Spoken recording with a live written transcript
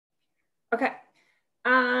Okay.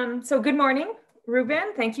 So good morning,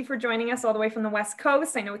 Reuben. Thank you for joining us all the way from the West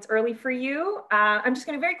Coast. I know it's early for you. I'm just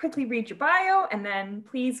going to very quickly read your bio and then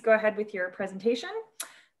please go ahead with your presentation.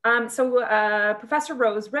 Professor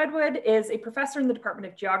Rose-Redwood is a professor in the Department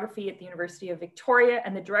of Geography at the University of Victoria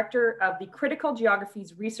and the director of the Critical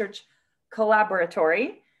Geographies Research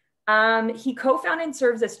Collaboratory. He co-founded and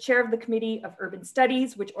serves as chair of the Committee of Urban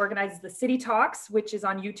Studies, which organizes the City Talks, which is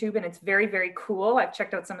on YouTube, and it's very, very cool. I've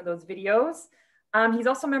checked out some of those videos. He's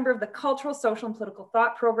also a member of the Cultural, Social, and Political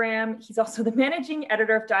Thought Program. He's also the managing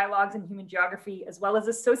editor of Dialogues in Human Geography, as well as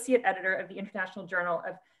associate editor of the International Journal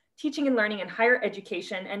of Teaching and Learning in Higher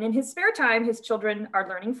Education. And in his spare time, his children are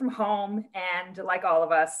learning from home and, like all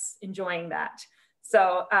of us, enjoying that.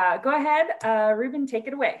 So go ahead, Reuben, take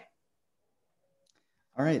it away.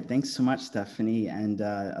 All right, thanks so much, Stephanie. And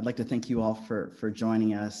I'd like to thank you all for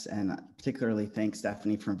joining us, and particularly thanks,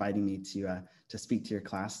 Stephanie, for inviting me to speak to your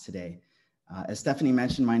class today. As Stephanie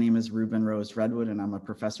mentioned, my name is Reuben Rose-Redwood, and I'm a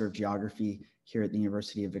professor of geography here at the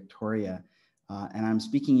University of Victoria. And I'm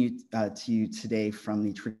speaking to you today from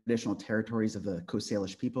the traditional territories of the Coast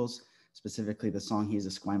Salish peoples, specifically the Songhees,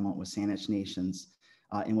 Esquimalt, Wasanich nations,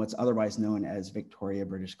 in what's otherwise known as Victoria,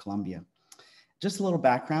 British Columbia. Just a little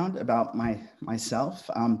background about myself.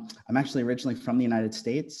 I'm actually originally from the United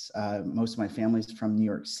States. Most of my family's from New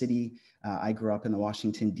York City. I grew up in the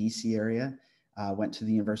Washington, D.C. area, went to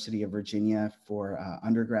the University of Virginia for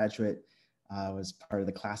undergraduate, was part of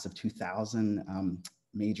the class of 2000,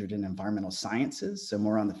 majored in environmental sciences, so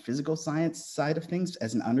more on the physical science side of things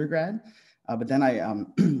as an undergrad. But then I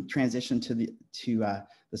transitioned to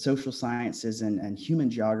the social sciences and human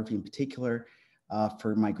geography in particular,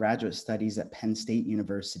 for my graduate studies at Penn State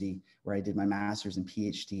University, where I did my master's and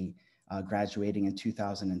PhD, graduating in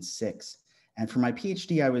 2006. And for my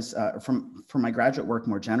PhD, I was, for my graduate work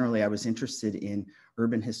more generally, I was interested in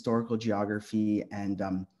urban historical geography and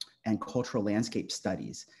cultural landscape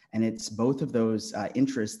studies. And it's both of those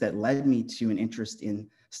interests that led me to an interest in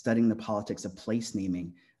studying the politics of place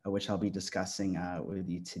naming, which I'll be discussing with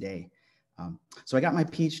you today. So I got my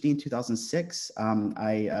PhD in 2006.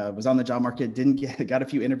 I was on the job market, got a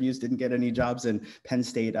few interviews, didn't get any jobs, and Penn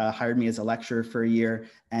State hired me as a lecturer for a year.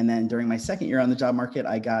 And then during my second year on the job market,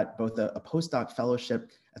 I got both a postdoc fellowship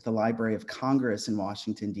at the Library of Congress in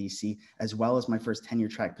Washington, D.C., as well as my first tenure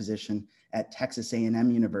track position at Texas A&M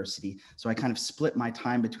University. So I kind of split my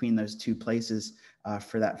time between those two places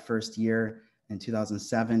for that first year in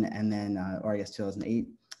 2007, and then, or I guess 2008.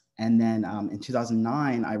 And then in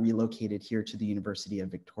 2009, I relocated here to the University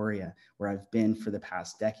of Victoria, where I've been for the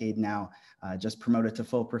past decade now, just promoted to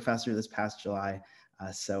full professor this past July.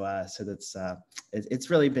 So it's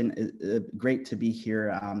really been great to be here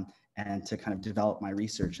and to kind of develop my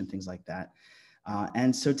research and things like that.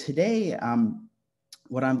 And so today,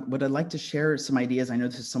 what I'd like to share some ideas. I know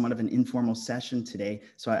this is somewhat of an informal session today,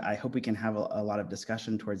 so I hope we can have a lot of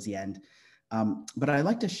discussion towards the end. But I'd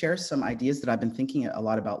like to share some ideas that I've been thinking a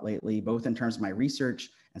lot about lately, both in terms of my research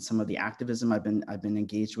and some of the activism I've been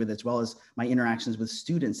engaged with, as well as my interactions with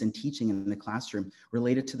students and teaching in the classroom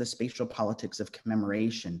related to the spatial politics of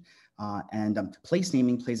commemoration. Place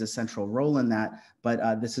naming plays a central role in that,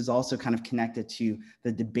 but this is also kind of connected to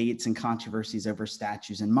the debates and controversies over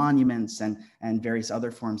statues and monuments and various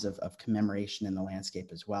other forms of commemoration in the landscape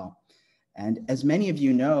as well. And as many of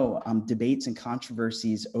you know, debates and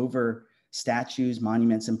controversies over statues,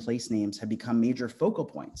 monuments, and place names have become major focal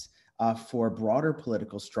points for broader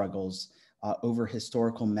political struggles over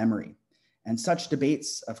historical memory. And such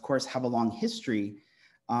debates, of course, have a long history,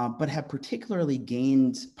 but have particularly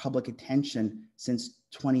gained public attention since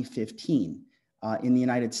 2015 in the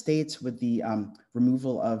United States with the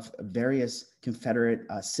removal of various Confederate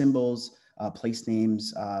symbols, place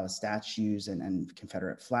names, statues, and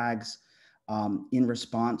Confederate flags. In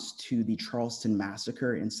response to the Charleston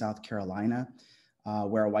massacre in South Carolina,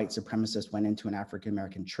 where a white supremacist went into an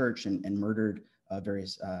African-American church and murdered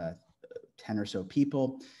various 10 or so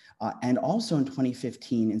people. And also in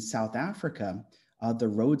 2015 in South Africa, the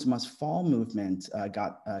Rhodes Must Fall movement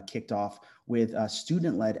got kicked off with a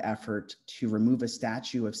student-led effort to remove a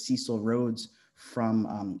statue of Cecil Rhodes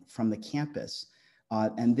from the campus.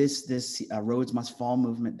 And this Rhodes Must Fall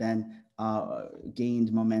movement then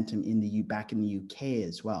gained momentum back in the UK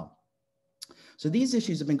as well. So these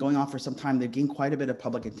issues have been going on for some time. They've gained quite a bit of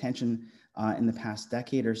public attention in the past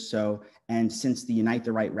decade or so. And since the Unite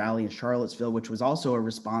the Right rally in Charlottesville, which was also a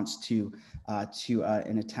response to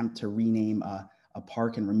an attempt to rename a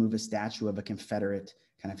park and remove a statue of a Confederate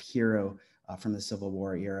kind of hero from the Civil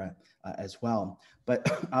War era as well. But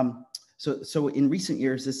So in recent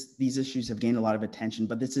years, these issues have gained a lot of attention,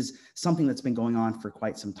 but this is something that's been going on for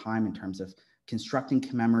quite some time in terms of constructing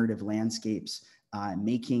commemorative landscapes,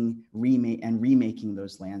 remaking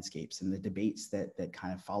those landscapes, and the debates that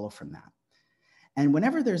kind of follow from that. And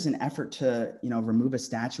whenever there's an effort to, remove a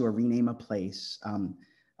statue or rename a place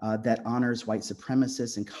that honors white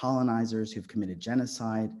supremacists and colonizers who've committed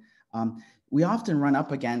genocide, we often run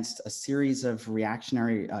up against a series of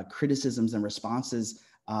reactionary criticisms and responses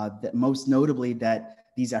that most notably that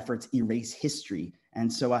these efforts erase history.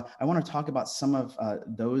 And so I want to talk about some of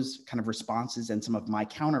those kind of responses and some of my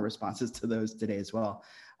counter responses to those today as well.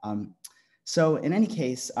 So in any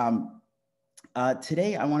case,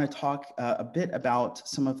 today I want to talk a bit about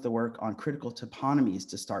some of the work on critical toponymies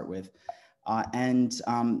to start with. This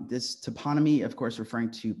toponymy, of course,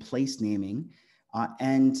 referring to place naming.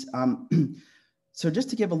 So just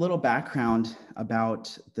to give a little background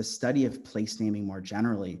about the study of place naming more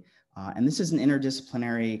generally, and this is an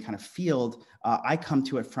interdisciplinary kind of field. I come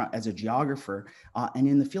to it as a geographer, and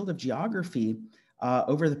in the field of geography,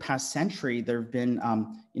 over the past century, there have been,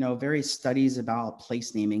 various studies about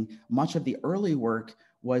place naming. Much of the early work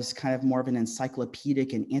was kind of more of an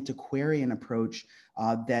encyclopedic and antiquarian approach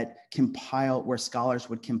where scholars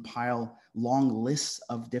would compile long lists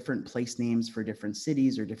of different place names for different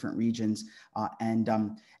cities or different regions, and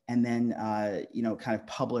then kind of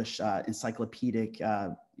publish encyclopedic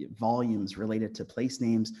volumes related to place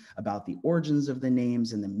names about the origins of the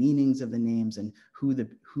names and the meanings of the names and who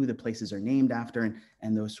the places are named after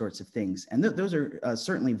and those sorts of things. And those are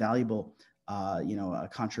certainly valuable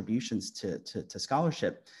contributions to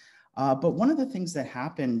scholarship. But one of the things that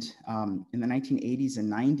happened in the 1980s and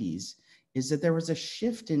 90s is that there was a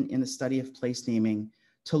shift in the study of place naming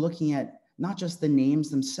to looking at not just the names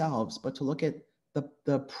themselves, but to look at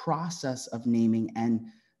the process of naming and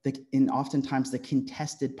oftentimes the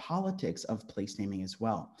contested politics of place naming as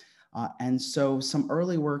well. And so some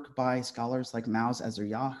early work by scholars like Maoz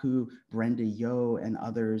Azaryahu, Brenda Yo, and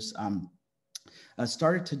others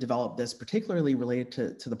started to develop this, particularly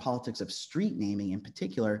related to the politics of street naming in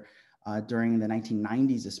particular, during the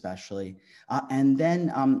 1990s especially. And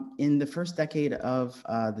then in the first decade of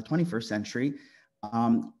the 21st century,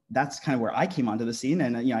 that's kind of where I came onto the scene.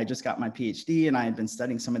 And I just got my PhD and I had been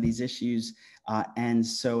studying some of these issues. And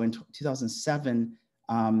so in 2007,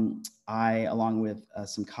 I, along with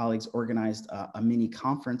some colleagues, organized a mini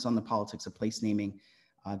conference on the politics of place naming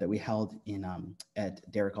that we held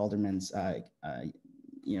at Derek Alderman's,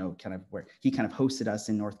 kind of where he kind of hosted us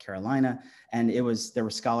in North Carolina. And there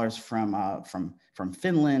were scholars from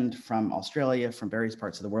Finland, from Australia, from various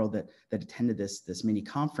parts of the world that attended this mini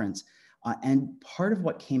conference. And part of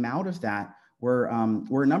what came out of that were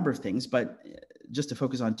a number of things, but just to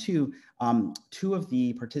focus on two of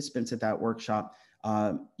the participants at that workshop,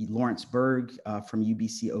 Lawrence Berg from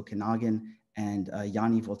UBC Okanagan and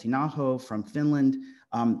Jani Voltinaho from Finland,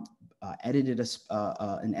 edited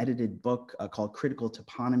an edited book called Critical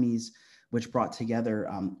Toponymies, which brought together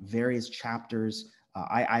various chapters.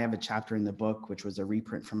 I have a chapter in the book, which was a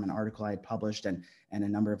reprint from an article I had published, and a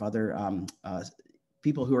number of other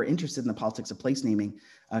people who are interested in the politics of place naming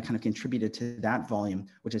kind of contributed to that volume,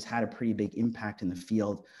 which has had a pretty big impact in the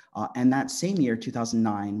field. And that same year,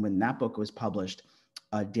 2009, when that book was published,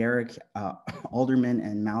 Derek Alderman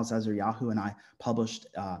and Maoz Azaryahu and I published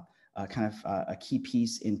a key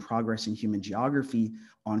piece in Progress in Human Geography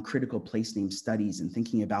on critical place name studies and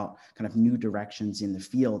thinking about kind of new directions in the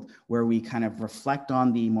field, where we kind of reflect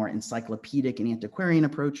on the more encyclopedic and antiquarian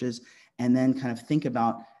approaches and then kind of think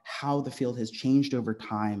about how the field has changed over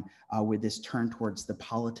time with this turn towards the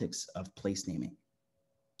politics of place naming.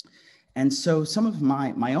 And so some of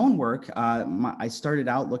my own work, I started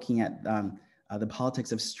out looking at the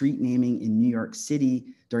politics of street naming in New York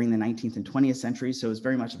City during the 19th and 20th century. So it was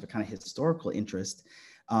very much of a kind of historical interest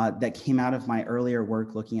that came out of my earlier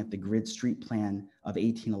work looking at the grid street plan of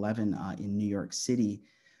 1811 in New York City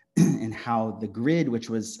and how the grid, which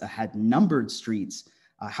had numbered streets,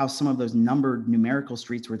 how some of those numbered numerical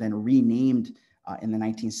streets were then renamed in the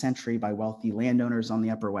 19th century by wealthy landowners on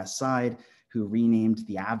the Upper West Side, who renamed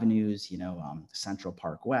the avenues, Central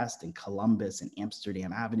Park West and Columbus and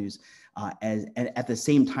Amsterdam avenues, at the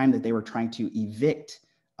same time that they were trying to evict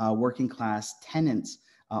working class tenants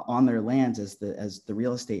on their lands as the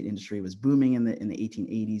real estate industry was booming in the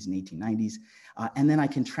 1880s and 1890s. And then I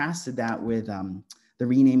contrasted that with the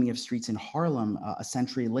renaming of streets in Harlem a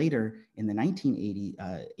century later in the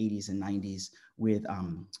 1980s and 90s with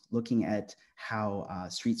looking at how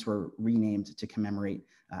streets were renamed to commemorate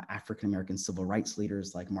African-American civil rights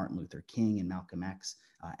leaders like Martin Luther King and Malcolm X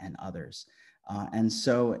and others. And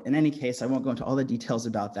so in any case, I won't go into all the details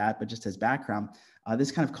about that, but just as background,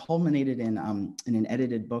 this kind of culminated in an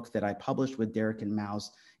edited book that I published with Derek and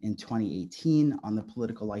Mouse in 2018 on the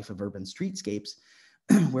political life of urban streetscapes,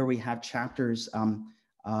 where we have chapters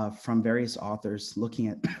from various authors looking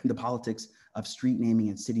at the politics of street naming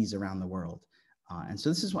in cities around the world. And so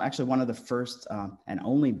this is actually one of the first and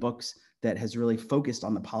only books that has really focused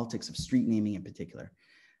on the politics of street naming in particular.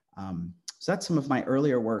 So that's some of my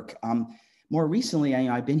earlier work. More recently,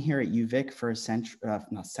 I've been here at UVic for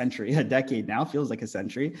a decade now, feels like a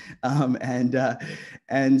century.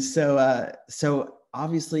 And so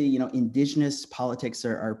obviously, Indigenous politics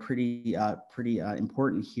are pretty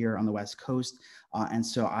important here on the West Coast. And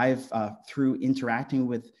so I've, through interacting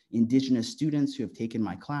with Indigenous students who have taken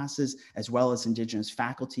my classes, as well as Indigenous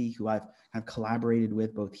faculty who I've collaborated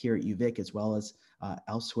with both here at UVic as well as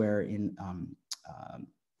elsewhere in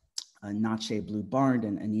Nache Blue Barn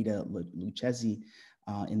and Anita Lucchesi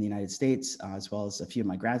in the United States, as well as a few of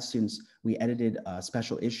my grad students, we edited a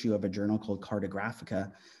special issue of a journal called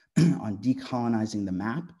Cartographica on decolonizing the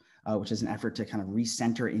map, which is an effort to kind of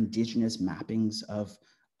recenter Indigenous mappings of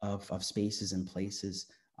spaces and places.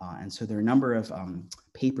 And so there are a number of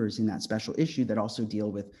papers in that special issue that also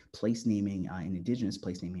deal with place naming and Indigenous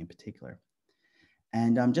place naming in particular.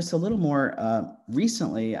 And just a little more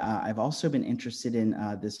recently, I've also been interested in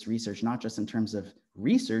this research, not just in terms of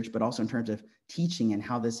research, but also in terms of teaching and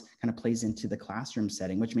how this kind of plays into the classroom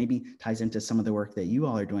setting, which maybe ties into some of the work that you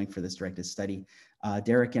all are doing for this directed study.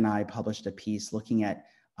 Derek and I published a piece looking at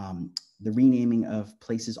the renaming of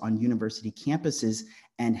places on university campuses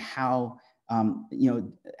and how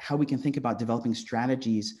how we can think about developing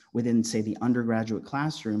strategies within, say, the undergraduate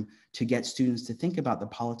classroom to get students to think about the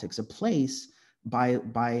politics of place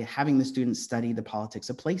by having the students study the politics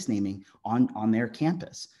of place naming on their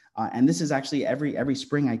campus. And this is actually every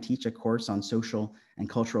spring I teach a course on social and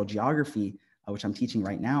cultural geography, which I'm teaching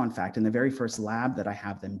right now, in fact. And the very first lab that I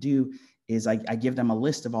have them do is I give them a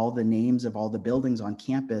list of all the names of all the buildings on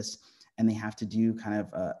campus, and they have to do kind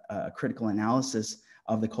of a critical analysis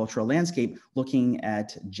of the cultural landscape, looking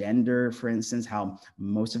at gender, for instance, how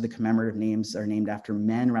most of the commemorative names are named after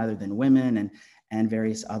men rather than women, and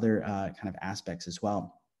various other kind of aspects as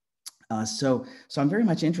well. So I'm very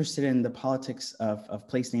much interested in the politics of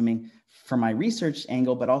place naming from my research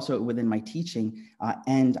angle, but also within my teaching.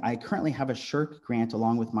 And I currently have a SSHRC grant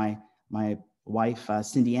along with my wife,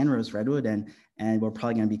 Cindy Ann Rose-Redwood, and we're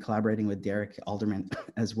probably going to be collaborating with Derek Alderman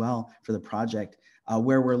as well for the project,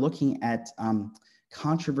 where we're looking at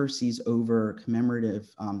controversies over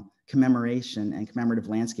commemoration and commemorative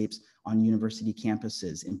landscapes on university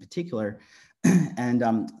campuses in particular.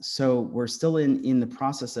 And so we're still in the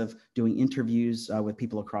process of doing interviews with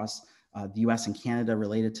people across the US and Canada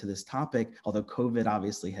related to this topic, although COVID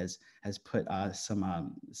obviously has put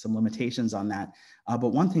some limitations on that. But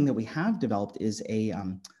one thing that we have developed is a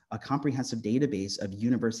comprehensive database of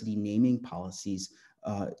university naming policies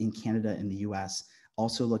in Canada and the US,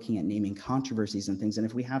 also looking at naming controversies and things. And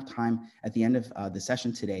if we have time at the end of the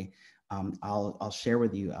session today, I'll share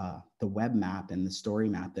with you the web map and the story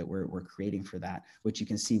map that we're creating for that, which you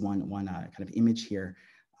can see one kind of image here.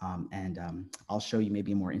 And I'll show you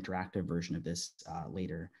maybe a more interactive version of this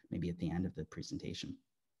later, maybe at the end of the presentation.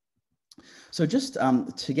 So just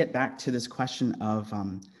to get back to this question of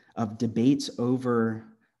debates over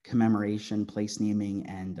commemoration, place naming,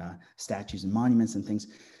 and statues and monuments and things,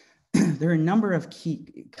 there are a number of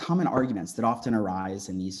key common arguments that often arise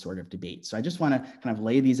in these sort of debates. So I just want to kind of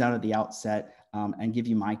lay these out at the outset and give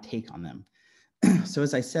you my take on them. So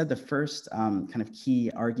as I said, the first kind of key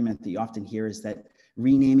argument that you often hear is that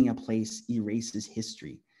renaming a place erases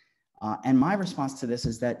history. And my response to this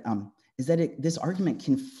is that this argument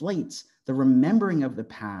conflates the remembering of the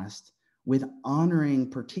past with honoring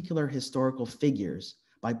particular historical figures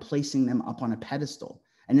by placing them up on a pedestal.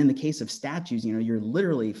 And in the case of statues, you're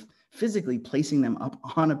literally physically placing them up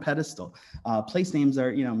on a pedestal. Place names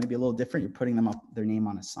are, maybe a little different. You're putting them up, their name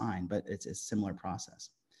on a sign, but it's a similar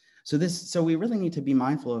process. So we really need to be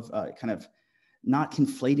mindful of kind of not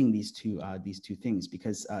conflating these two things,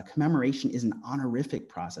 because commemoration is an honorific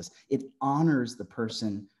process. It honors the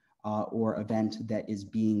person or event that is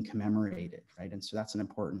being commemorated, right? And so that's an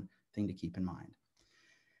important thing to keep in mind.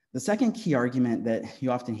 The second key argument that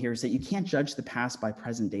you often hear is that you can't judge the past by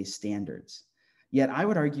present day standards. Yet I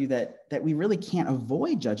would argue that we really can't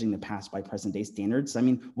avoid judging the past by present day standards. I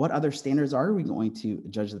mean, what other standards are we going to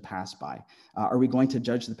judge the past by? Are we going to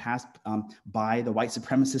judge the past by the white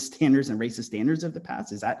supremacist standards and racist standards of the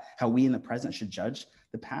past? Is that how we in the present should judge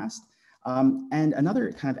the past? And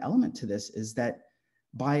another kind of element to this is that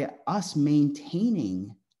by us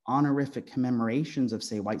maintaining honorific commemorations of,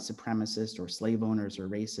 say, white supremacists or slave owners or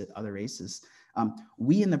other races,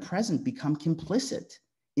 we in the present become complicit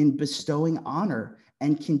in bestowing honor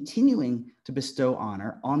and continuing to bestow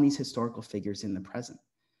honor on these historical figures in the present.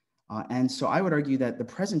 And so I would argue that the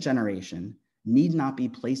present generation need not be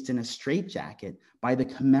placed in a straitjacket by the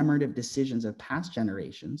commemorative decisions of past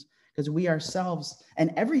generations, because we ourselves,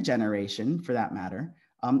 and every generation for that matter,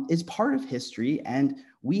 is part of history, and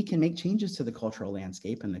we can make changes to the cultural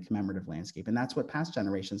landscape and the commemorative landscape, and that's what past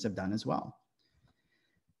generations have done as well.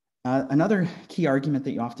 Another key argument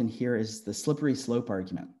that you often hear is the slippery slope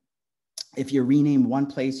argument. If you rename one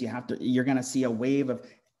place, you're going to see a wave of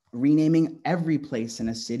renaming every place in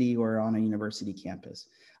a city or on a university campus.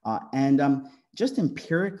 Just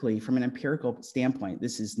empirically, from an empirical standpoint,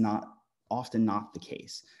 this is often not the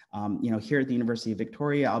case. Here at the University of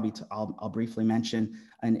Victoria, I'll briefly mention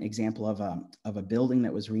an example of a building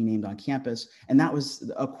that was renamed on campus. And that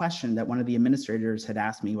was a question that one of the administrators had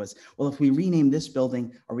asked me was, well, if we rename this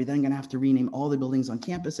building, are we then going to have to rename all the buildings on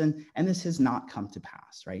campus? And this has not come to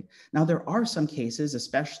pass, right? Now, there are some cases,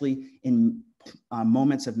 especially in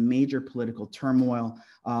moments of major political turmoil,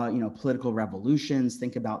 political revolutions.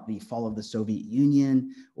 Think about the fall of the Soviet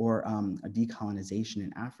Union or a decolonization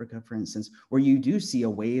in Africa, for instance, where you do see a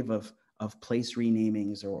wave of place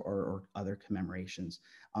renamings or other commemorations.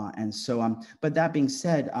 But that being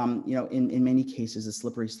said, in many cases, the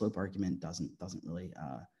slippery slope argument doesn't really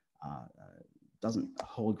doesn't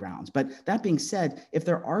hold grounds. But that being said, if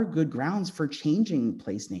there are good grounds for changing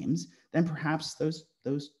place names, then perhaps those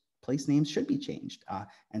place names should be changed.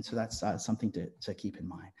 And so that's something to keep in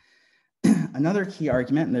mind. Another key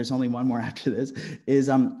argument, and there's only one more after this,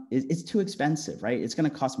 is it's too expensive, right? It's going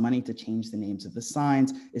to cost money to change the names of the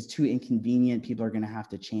signs. It's too inconvenient. People are going to have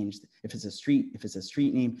to change, if it's a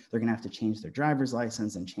street name, they're going to have to change their driver's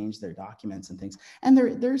license and change their documents and things. And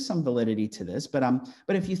there's some validity to this, but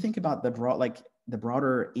if you think about the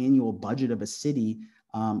broader annual budget of a city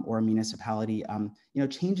or a municipality,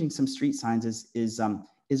 changing some street signs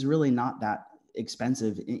is really not that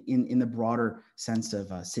expensive in the broader sense of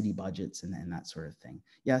city budgets and that sort of thing.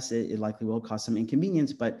 Yes, it likely will cost some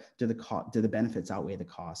inconvenience, but do the benefits outweigh the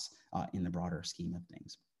costs in the broader scheme of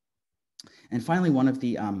things? And finally, one of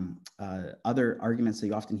the other arguments that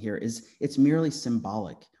you often hear is it's merely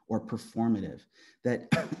symbolic or performative, that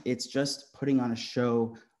it's just putting on a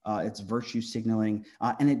show, it's virtue signaling,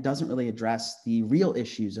 and it doesn't really address the real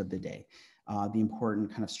issues of the day. The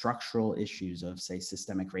important kind of structural issues of, say,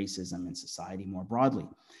 systemic racism in society more broadly.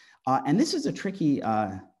 And this is a tricky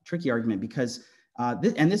argument because,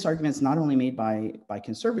 this argument is not only made by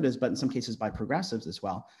conservatives, but in some cases by progressives as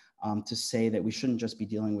well, to say that we shouldn't just be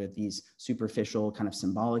dealing with these superficial kind of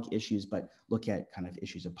symbolic issues, but look at kind of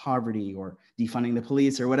issues of poverty or defunding the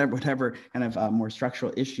police or whatever kind of more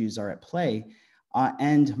structural issues are at play.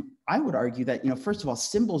 And I would argue that, first of all,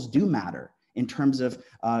 symbols do matter in terms of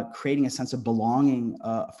creating a sense of belonging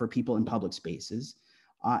for people in public spaces.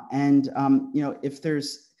 Now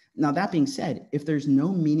that being said, if there's no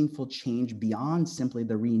meaningful change beyond simply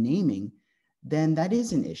the renaming, then that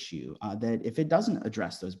is an issue, that if it doesn't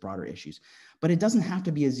address those broader issues. But it doesn't have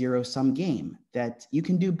to be a zero-sum game, that you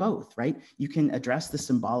can do both, right? You can address the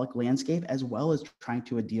symbolic landscape as well as trying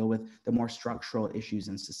to deal with the more structural issues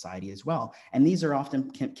in society as well. And these are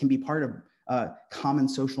often can be part of common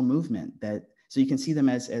social movement, so you can see them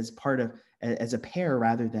as a pair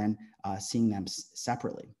rather than seeing them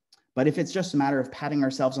separately. But if it's just a matter of patting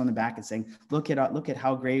ourselves on the back and saying, look at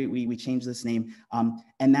how great we changed this name,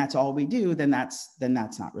 and that's all we do, then that's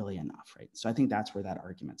not really enough, right? So I think that's where that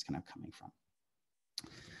argument's kind of coming from.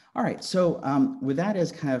 All right, so with that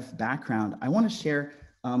as kind of background, I want to share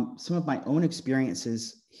some of my own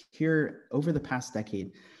experiences here over the past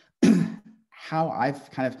decade,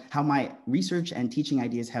 how my research and teaching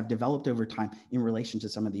ideas have developed over time in relation to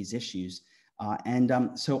some of these issues.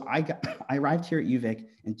 So I arrived here at UVic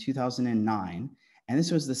in 2009, and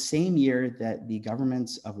this was the same year that the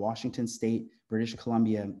governments of Washington State, British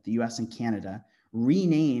Columbia, the US and Canada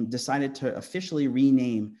decided to officially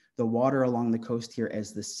rename the water along the coast here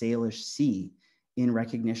as the Salish Sea in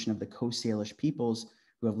recognition of the Coast Salish peoples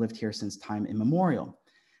who have lived here since time immemorial.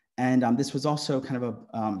 And this was also kind of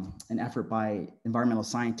an effort by environmental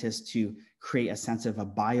scientists to create a sense of a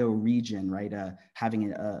bioregion, right?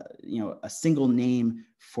 Having a single name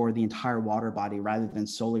for the entire water body rather than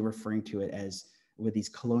solely referring to it as with these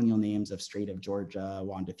colonial names of Strait of Georgia,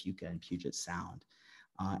 Juan de Fuca, and Puget Sound.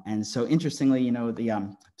 And so interestingly,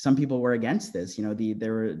 some people were against this.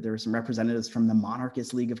 There were some representatives from the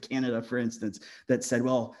Monarchist League of Canada, for instance, that said,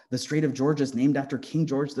 well, the Strait of Georgia is named after King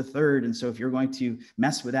George III. And so if you're going to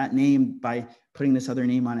mess with that name by putting this other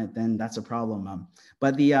name on it, then that's a problem.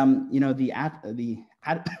 But the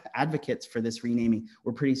advocates for this renaming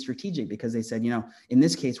were pretty strategic, because they said, in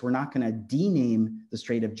this case, we're not going to dename the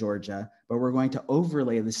Strait of Georgia, but we're going to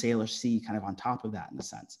overlay the Salish Sea kind of on top of that, in a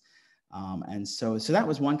sense. And so that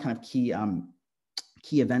was one kind of key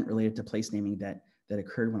event related to place naming that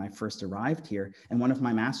occurred when I first arrived here. And one of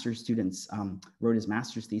my master's students wrote his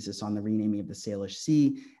master's thesis on the renaming of the Salish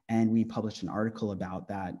Sea, and we published an article about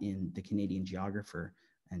that in the Canadian Geographer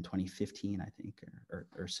in 2015, I think,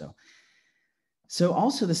 or so. So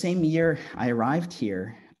also the same year I arrived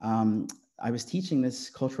here, I was teaching this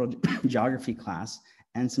cultural geography class,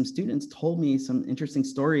 and some students told me some interesting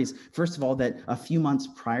stories. First of all, that a few months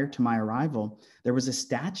prior to my arrival, there was a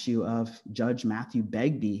statue of Judge Matthew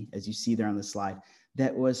Begbie, as you see there on the slide,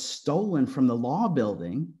 that was stolen from the law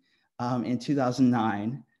building in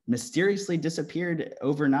 2009, mysteriously disappeared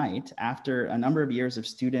overnight after a number of years of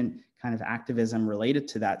student kind of activism related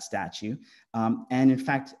to that statue. And in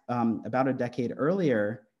fact, about a decade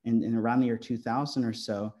earlier, in around the year 2000 or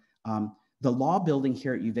so, the law building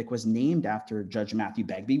here at UVic was named after Judge Matthew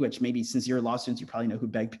Begbie, which maybe since you're law students, you probably know who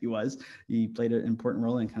Begbie was. He played an important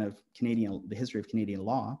role in kind of the history of Canadian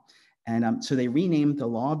law. And so they renamed the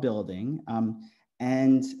law building,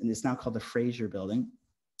 and it's now called the Fraser Building.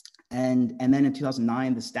 And then in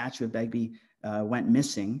 2009, the statue of Begbie went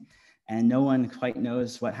missing, and no one quite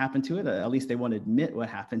knows what happened to it. At least they won't admit what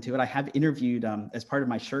happened to it. I have interviewed, as part of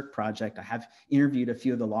my SHIRK project, I have interviewed a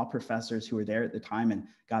few of the law professors who were there at the time and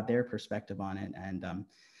got their perspective on it. And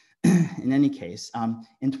in any case,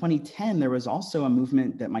 in 2010, there was also a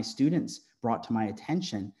movement that my students brought to my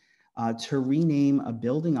attention to rename a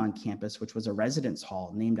building on campus, which was a residence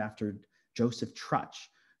hall named after Joseph Trutch,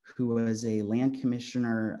 who was a land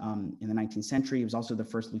commissioner in the 19th century. He was also the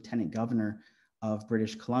first lieutenant governor of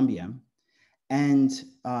British Columbia. And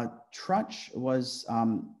Trutch was,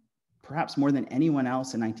 perhaps more than anyone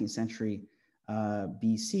else in 19th century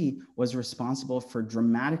BC, was responsible for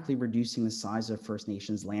dramatically reducing the size of First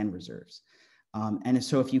Nations land reserves. And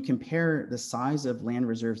so if you compare the size of land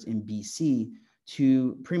reserves in BC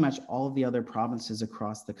to pretty much all of the other provinces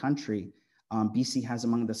across the country, BC has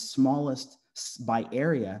among the smallest by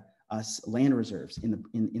area land reserves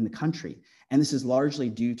in the country. And this is largely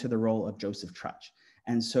due to the role of Joseph Trutch.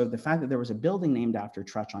 And so the fact that there was a building named after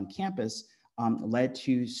Trutch on campus led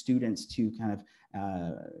to students to kind of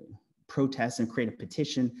protest and create a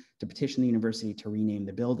petition to petition the university to rename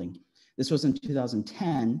the building. This was in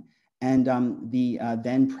 2010, and the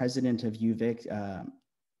then president of UVic,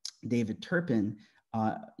 David Turpin,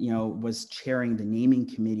 was chairing the naming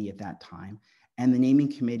committee at that time. And the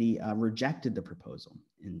naming committee rejected the proposal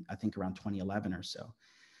in, I think, around 2011 or so.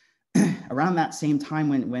 Around that same time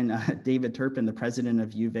when David Turpin, the president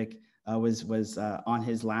of UVic, was on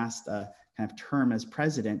his last kind of term as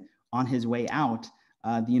president, on his way out,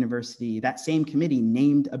 the university, that same committee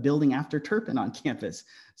named a building after Turpin on campus.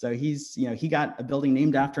 So he got a building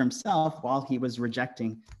named after himself while he was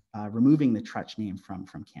rejecting removing the Trutch name from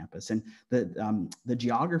campus. And the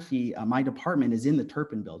geography, my department is in the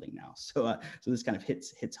Turpin building now. So this kind of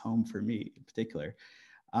hits home for me in particular.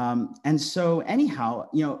 And so anyhow,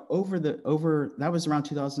 that was around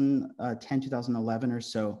 2010, 2011 or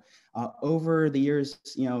so. Over the years,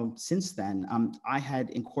 since then, I had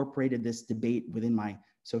incorporated this debate within my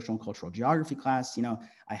social and cultural geography class.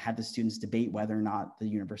 I had the students debate whether or not the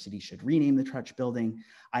university should rename the Trutch building.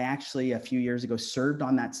 I actually, a few years ago, served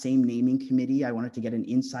on that same naming committee. I wanted to get an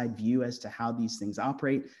inside view as to how these things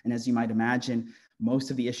operate. And as you might imagine,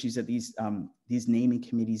 most of the issues that these naming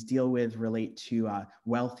committees deal with relate to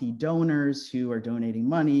wealthy donors who are donating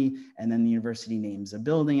money, and then the university names a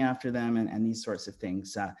building after them, and these sorts of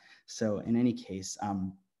things. So in any case,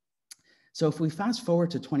 so if we fast forward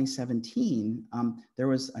to 2017, there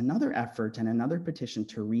was another effort and another petition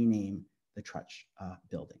to rename the Trutch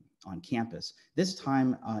building on campus. This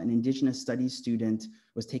time, an Indigenous Studies student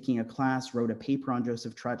was taking a class, wrote a paper on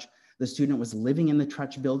Joseph Trutch. The student was living in the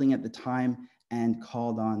Trutch building at the time and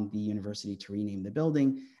called on the university to rename the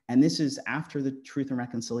building. And this is after the Truth and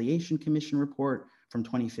Reconciliation Commission report from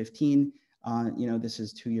 2015. This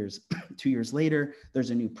is 2 years later.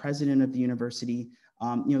 There's a new president of the university.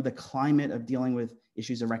 The climate of dealing with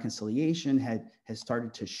issues of reconciliation has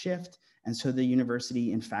started to shift. And so the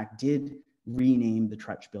university, in fact, did rename the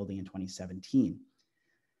Trutch building in 2017.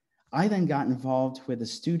 I then got involved with a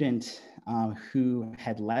student who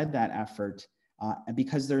had led that effort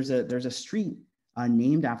because there's a street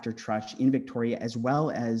named after Trutch in Victoria, as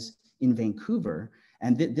well as in Vancouver.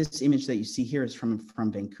 And this image that you see here is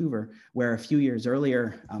from Vancouver, where a few years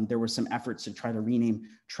earlier, there were some efforts to try to rename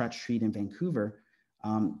Trutch Street in Vancouver.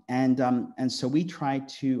 And so we tried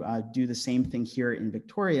to do the same thing here in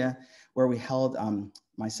Victoria, where we held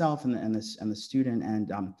myself and the student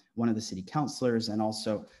and one of the city councillors, and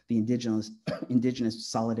also the Indigenous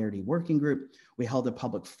Solidarity Working Group. We held a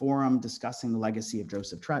public forum discussing the legacy of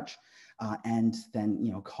Joseph Trutch, and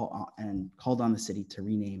then called on the city to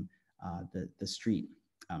rename the street,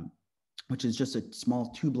 which is just a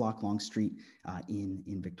small 2-block long street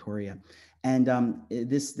in Victoria. And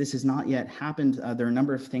this has not yet happened. There are a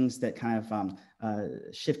number of things that kind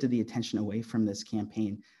of shifted the attention away from this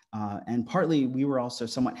campaign. And partly we were also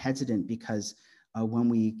somewhat hesitant because when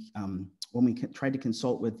we tried to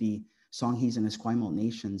consult with the Songhees and Esquimalt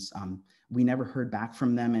nations, we never heard back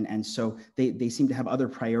from them. And so they seemed to have other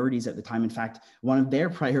priorities at the time. In fact, one of their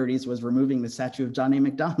priorities was removing the statue of John A.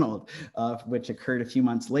 Macdonald, which occurred a few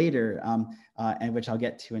months later, and which I'll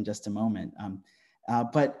get to in just a moment.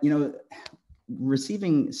 But,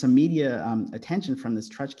 receiving some media attention from this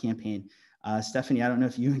Trutch campaign, Stephanie, I don't know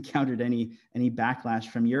if you encountered any backlash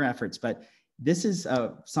from your efforts, but this is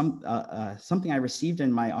something I received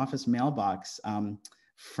in my office mailbox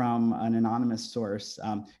from an anonymous source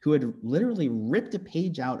who had literally ripped a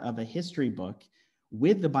page out of a history book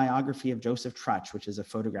with the biography of Joseph Trutch, which is a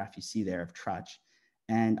photograph you see there of Trutch,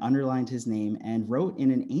 and underlined his name and wrote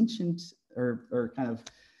in an ancient or kind of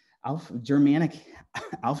Germanic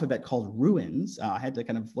alphabet called ruins. I had to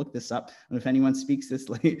kind of look this up. I don't know if anyone speaks this,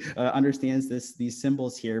 understands these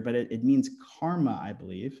symbols here, but it means karma, I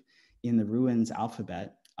believe, in the ruins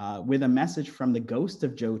alphabet, with a message from the ghost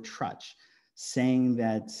of Joe Trutch, saying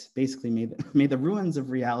that basically may the ruins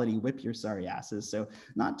of reality whip your sorry asses. So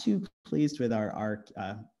not too pleased with our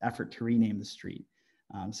effort to rename the street.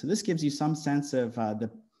 So this gives you some sense of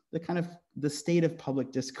the kind of the state of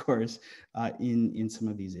public discourse in some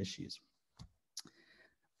of these issues.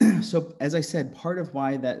 So as I said, part of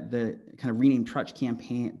why that the kind of rename Trutch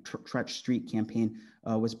campaign, Trutch Street campaign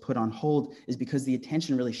was put on hold is because the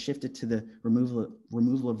attention really shifted to the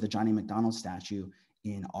removal of the John A. Macdonald statue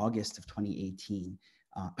in August of 2018.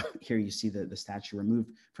 Here you see the statue removed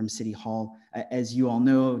from City Hall. As you all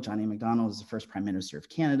know, John A. Macdonald is the first Prime Minister of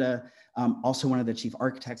Canada, also one of the chief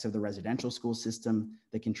architects of the residential school system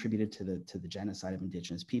that contributed to the genocide of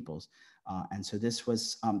Indigenous peoples. And so this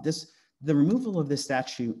was, the removal of this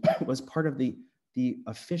statue was part of the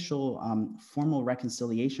official formal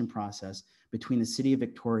reconciliation process between the City of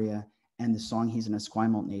Victoria and the Songhees and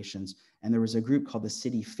Esquimalt nations. And there was a group called the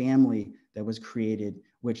City Family that was created,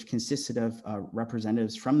 which consisted of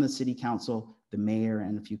representatives from the City Council, the mayor,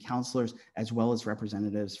 and a few councillors, as well as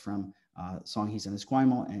representatives from Songhees and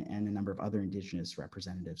Esquimalt and a number of other Indigenous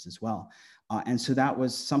representatives as well. And so that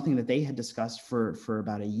was something that they had discussed for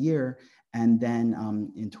about a year. And then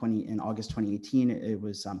in August 2018, it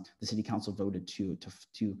was the City Council voted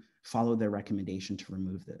to follow their recommendation to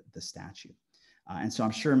remove the statue. And so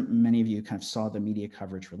I'm sure many of you kind of saw the media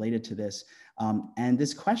coverage related to this. And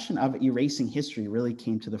this question of erasing history really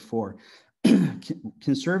came to the fore.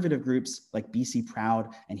 Conservative groups like BC Proud,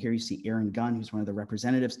 and here you see Aaron Gunn, who's one of the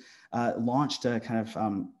representatives, launched a kind of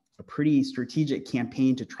a pretty strategic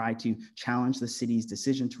campaign to try to challenge the city's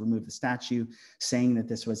decision to remove the statue, saying that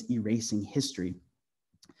this was erasing history.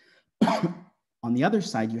 On the other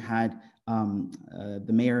side, you had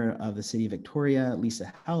the mayor of the city of Victoria,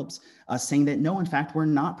 Lisa Helps, saying that no, in fact, we're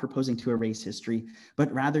not proposing to erase history,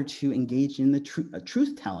 but rather to engage in the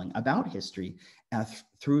truth-telling about history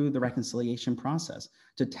through the reconciliation process,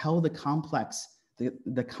 to tell the complex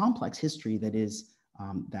history that is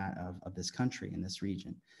that of this country and this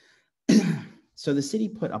region. So the city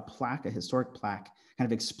put a historic plaque, kind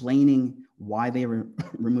of explaining why they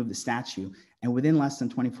removed the statue. And within less than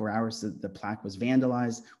 24 hours, the plaque was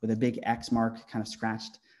vandalized with a big X mark kind of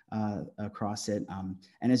scratched across it.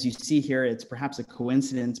 And as you see here, it's perhaps a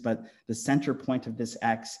coincidence, but the center point of this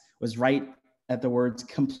X was right at the words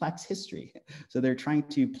complex history. So they're trying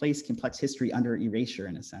to place complex history under erasure,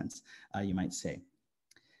 in a sense, you might say.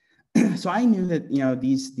 So I knew that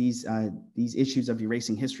these issues of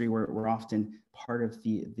erasing history were often part of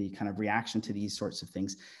the kind of reaction to these sorts of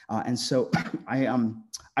things, and so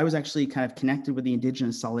I was actually kind of connected with the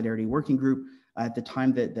Indigenous Solidarity Working Group at the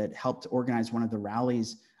time that helped organize one of the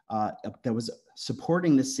rallies that was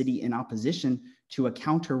supporting the city in opposition to a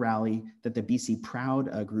counter rally that the BC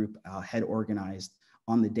Proud group had organized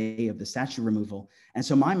on the day of the statue removal. And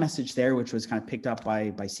so my message there, which was kind of picked up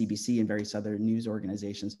by CBC and various other news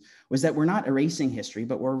organizations, was that we're not erasing history,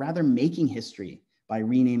 but we're rather making history by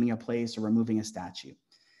renaming a place or removing a statue.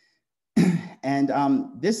 And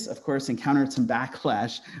this, of course, encountered some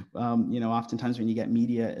backlash, oftentimes when you get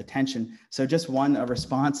media attention. So just a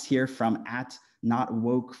response here from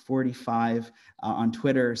 @NotWoke45 on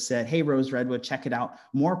Twitter said, "Hey, Rose-Redwood, check it out.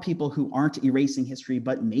 More people who aren't erasing history,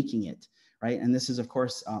 but making it," right? And this is, of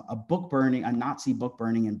course, a Nazi book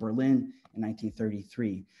burning in Berlin in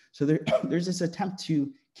 1933. So there's this attempt to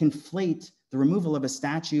conflate the removal of a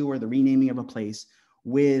statue or the renaming of a place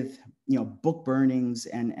with book burnings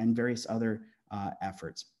and various other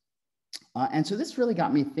efforts. And so this really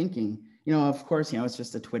got me thinking, of course, it's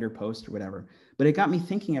just a Twitter post or whatever, but it got me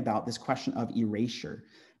thinking about this question of erasure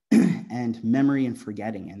and memory and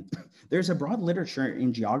forgetting. And there's a broad literature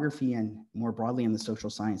in geography and more broadly in the social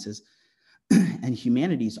sciences and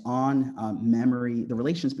humanities on memory, the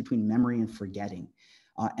relations between memory and forgetting.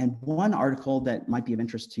 And one article that might be of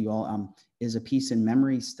interest to you all is a piece in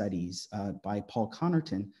Memory Studies by Paul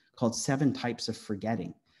Connerton called 7 Types of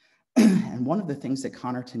Forgetting. And one of the things that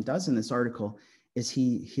Connerton does in this article is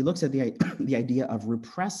he looks at the idea of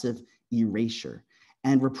repressive erasure.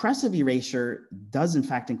 And repressive erasure does in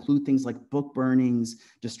fact include things like book burnings,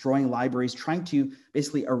 destroying libraries, trying to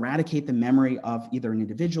basically eradicate the memory of either an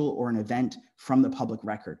individual or an event from the public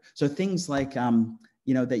record. So things like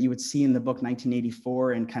that you would see in the book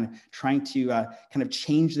 1984 and kind of trying to kind of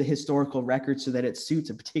change the historical record so that it suits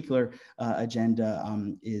a particular agenda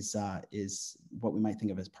is what we might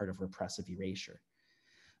think of as part of repressive erasure.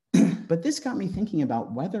 But this got me thinking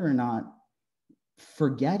about whether or not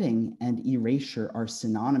forgetting and erasure are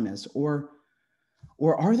synonymous, or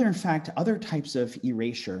are there in fact other types of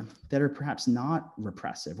erasure that are perhaps not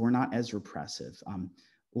repressive or not as repressive?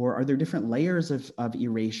 Or are there different layers of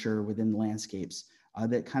erasure within landscapes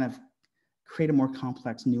that kind of create a more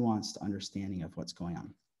complex, nuanced understanding of what's going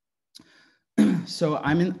on? So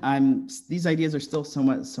these ideas are still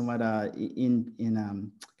somewhat in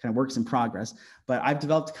kind of works in progress, but I've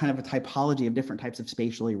developed kind of a typology of different types of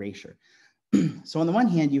spatial erasure. So on the one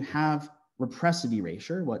hand, you have repressive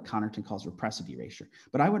erasure, what Connerton calls repressive erasure,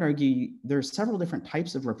 but I would argue there are several different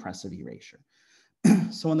types of repressive erasure.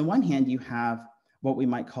 So on the one hand, you have what we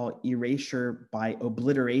might call erasure by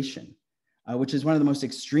obliteration, which is one of the most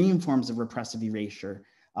extreme forms of repressive erasure,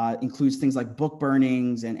 includes things like book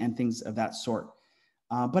burnings and things of that sort.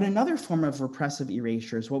 But another form of repressive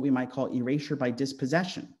erasure is what we might call erasure by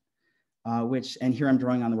dispossession, and here I'm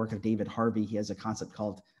drawing on the work of David Harvey. He has a concept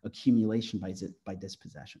called accumulation by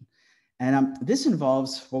dispossession. And this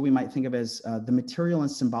involves what we might think of as the material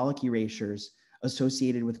and symbolic erasures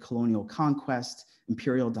associated with colonial conquest,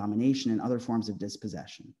 imperial domination, and other forms of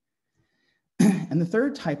dispossession. And the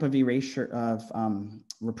third type of erasure of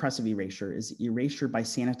repressive erasure is erasure by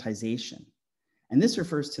sanitization. And this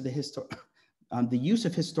refers to the use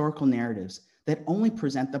of historical narratives that only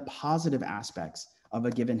present the positive aspects of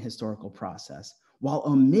a given historical process while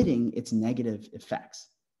omitting its negative effects.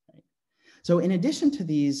 Right? So in addition to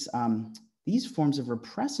these forms of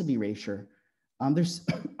repressive erasure,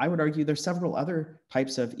 I would argue there's several other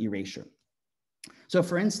types of erasure. So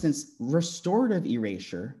for instance, restorative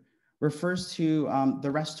erasure refers to the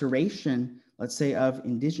restoration, let's say, of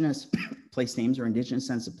indigenous place names or indigenous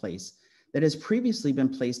sense of place that has previously been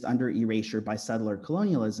placed under erasure by settler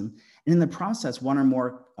colonialism. And in the process, one or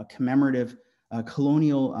more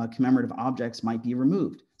colonial commemorative objects might be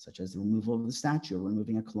removed, such as the removal of the statue or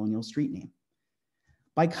removing a colonial street name.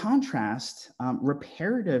 By contrast,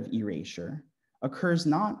 reparative erasure occurs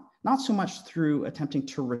not so much through attempting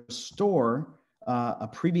to restore a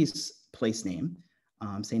previous place name,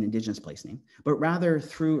 say an indigenous place name, but rather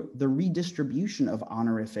through the redistribution of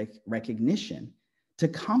honorific recognition to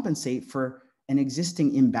compensate for an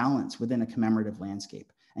existing imbalance within a commemorative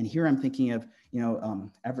landscape. And here I'm thinking of,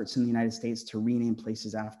 efforts in the United States to rename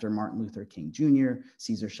places after Martin Luther King Jr.,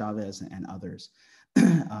 Cesar Chavez, and others.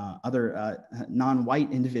 Other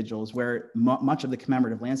non-white individuals where much of the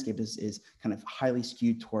commemorative landscape is kind of highly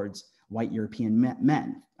skewed towards white European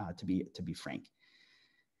men, to be frank.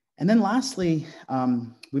 And then lastly,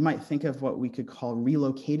 we might think of what we could call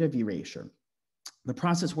relocative erasure, the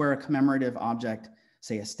process where a commemorative object,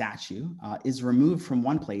 say a statue, is removed from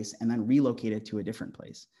one place and then relocated to a different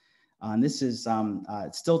place. And this is,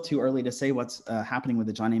 it's still too early to say what's happening with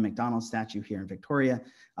the John A. Macdonald statue here in Victoria.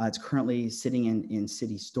 It's currently sitting in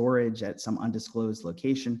city storage at some undisclosed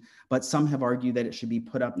location, but some have argued that it should be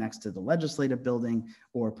put up next to the legislative building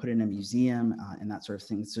or put in a museum and that sort of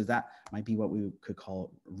thing. So that might be what we could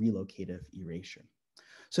call relocative erasure.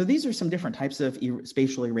 So these are some different types of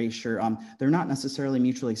spatial erasure. They're not necessarily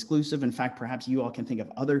mutually exclusive. In fact, perhaps you all can think of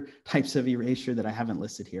other types of erasure that I haven't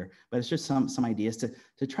listed here, but it's just some ideas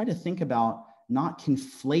to try to think about not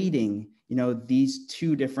conflating, these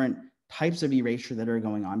two different types of erasure that are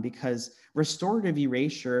going on, because restorative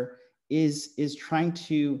erasure is trying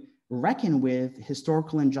to reckon with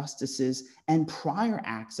historical injustices and prior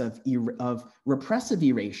acts of repressive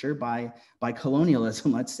erasure by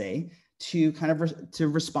colonialism, let's say, to kind of to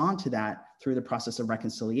respond to that through the process of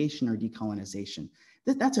reconciliation or decolonization.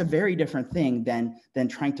 That's a very different thing than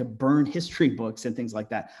trying to burn history books and things like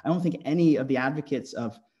that. I don't think any of the advocates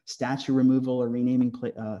of statue removal or renaming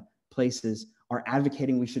places are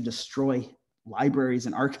advocating we should destroy libraries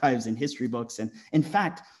and archives and history books. And in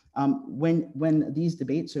fact, when these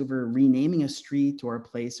debates over renaming a street or a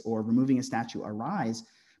place or removing a statue arise,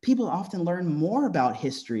 people often learn more about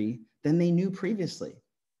history than they knew previously,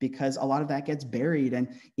 because a lot of that gets buried and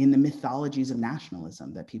in the mythologies of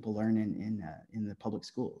nationalism that people learn in the public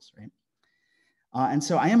schools, right? And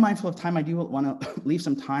so I am mindful of time. I do want to leave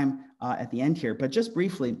some time at the end here, but just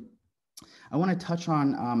briefly, I want to touch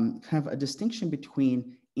on kind of a distinction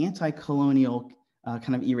between anti-colonial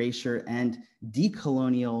kind of erasure and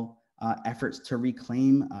decolonial efforts to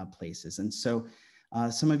reclaim places. And so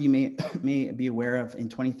some of you may be aware of, in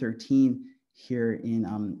 2013, here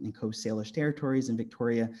in Coast Salish territories in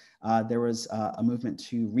Victoria, there was a movement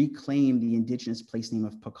to reclaim the indigenous place name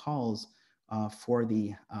of Pacals for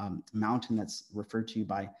the mountain that's referred to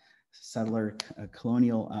by settler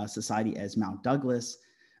colonial society as Mount Douglas.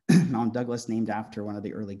 Mount Douglas, named after one of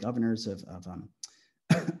the early governors of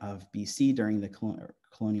BC during the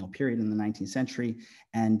colonial period in the 19th century.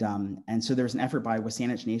 And so there was an effort by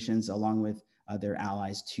Wasanich nations along with their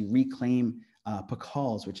allies to reclaim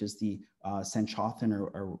Pacals, which is the Senchothan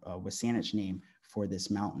or Wasanich name for this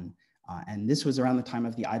mountain. And this was around the time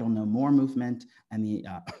of the Idle No More movement and the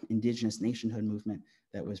indigenous nationhood movement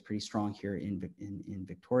that was pretty strong here in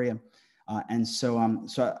Victoria. And so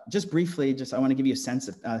just briefly, I want to give you a sense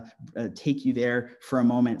of, take you there for a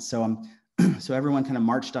moment. So everyone kind of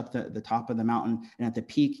marched up the top of the mountain, and at the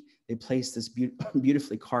peak, they placed this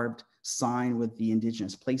beautifully carved sign with the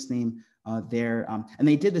indigenous place name there. And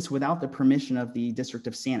they did this without the permission of the District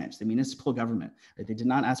of Saanich, the municipal government. Right? They did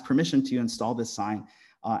not ask permission to install this sign.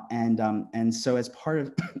 And so as part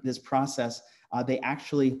of this process, they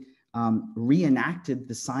actually reenacted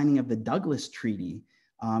the signing of the Douglas Treaty.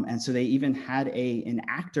 And so they even had an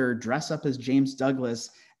actor dress up as James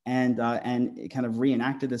Douglas and kind of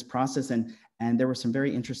reenacted this process. And there was some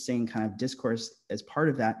very interesting kind of discourse as part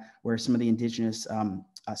of that, where some of the indigenous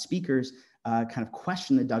speakers kind of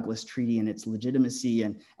questioned the Douglas Treaty and its legitimacy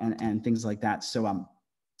and things like that. So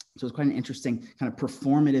it was quite an interesting kind of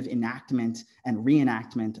performative enactment and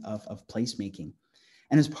reenactment of placemaking.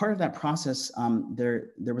 And as part of that process,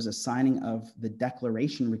 there was a signing of the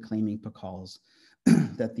declaration reclaiming Pacals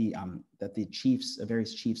that the chiefs,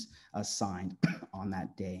 various chiefs, signed on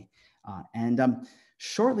that day. And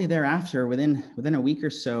shortly thereafter, within a week or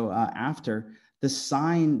so after, the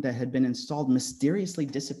sign that had been installed mysteriously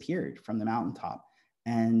disappeared from the mountaintop,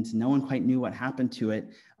 and no one quite knew what happened to it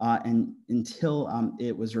and until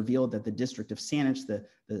it was revealed that the District of Saanich, the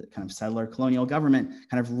kind of settler colonial government,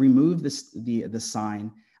 kind of removed the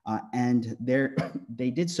sign, and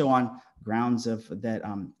they did so on grounds of that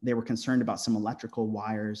they were concerned about some electrical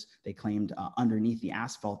wires, they claimed, underneath the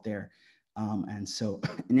asphalt there. And so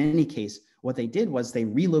in any case, what they did was they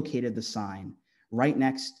relocated the sign right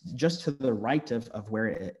next, just to the right of where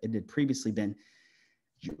it had previously been,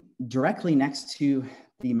 directly next to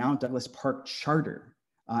the Mount Douglas Park Charter.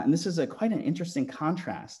 And this is quite an interesting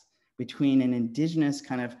contrast between an indigenous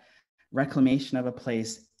kind of reclamation of a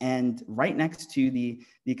place and right next to the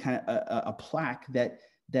kind of a plaque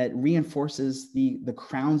that reinforces the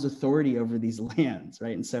Crown's authority over these lands,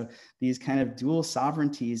 right? And so these kind of dual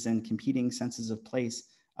sovereignties and competing senses of place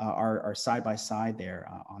are side by side there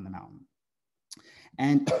on the mountain.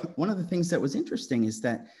 And one of the things that was interesting is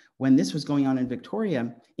that when this was going on in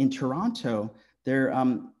Victoria, in Toronto, there,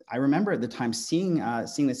 I remember at the time seeing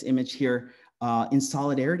this image here in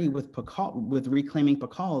solidarity with reclaiming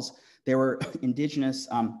Pacals. There were indigenous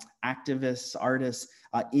activists, artists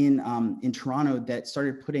in Toronto that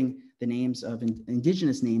started putting the names of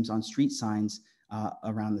indigenous names on street signs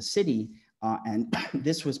around the city. And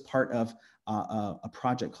this was part of a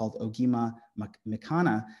project called Ogima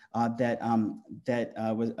Mikana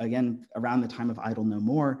that was, again, around the time of Idle No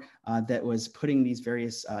More, that was putting these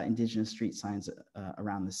various indigenous street signs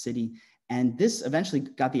around the city. And this eventually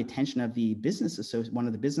got the attention of one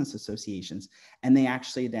of the business associations, and they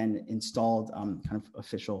actually then installed kind of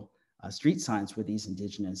official street signs with these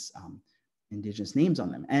indigenous Indigenous names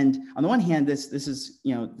on them. And on the one hand, this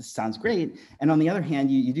sounds great. And on the other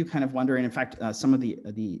hand, you do kind of wonder, and in fact, some of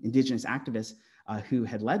the Indigenous activists who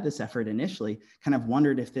had led this effort initially kind of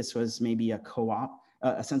wondered if this was maybe a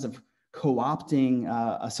sense of co-opting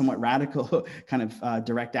a somewhat radical kind of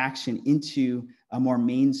direct action into a more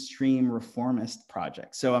mainstream reformist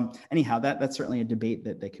project. So anyhow, that's certainly a debate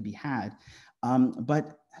that could be had.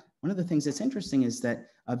 But one of the things that's interesting is that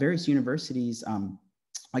various universities,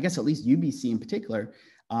 I guess at least UBC in particular,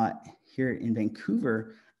 here in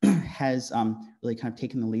Vancouver, has really kind of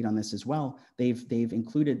taken the lead on this as well. They've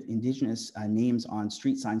included Indigenous names on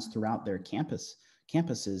street signs throughout their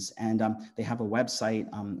campuses, and they have a website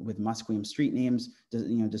with Musqueam street names,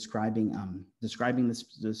 describing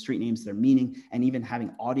the street names, their meaning, and even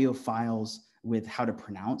having audio files with how to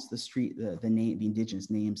pronounce the Indigenous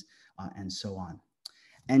names, and so on.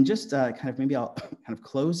 And just maybe I'll kind of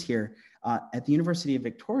close here. At the University of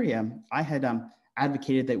Victoria, I had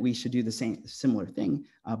advocated that we should do the similar thing,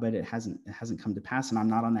 but it hasn't come to pass, and I'm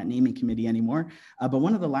not on that naming committee anymore. But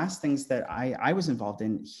one of the last things that I was involved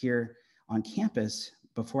in here on campus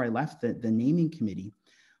before I left the naming committee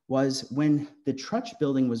was when the Trutch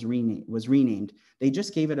building was renamed, they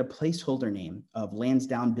just gave it a placeholder name of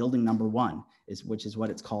Lansdowne Building Number 1, which is what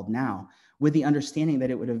it's called now, with the understanding that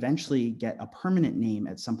it would eventually get a permanent name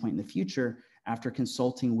at some point in the future after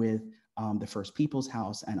consulting with the First People's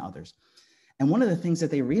House and others. And one of the things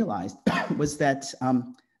that they realized was that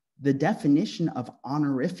the definition of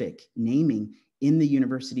honorific naming in the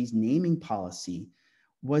university's naming policy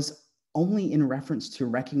was only in reference to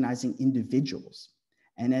recognizing individuals.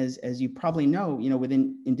 And as you probably know,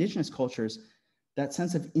 within Indigenous cultures, that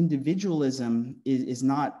sense of individualism is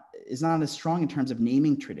not as strong in terms of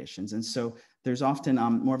naming traditions. And so there's often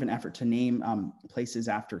more of an effort to name places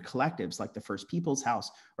after collectives like the First People's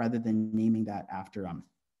House, rather than naming that after an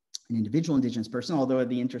individual Indigenous person, although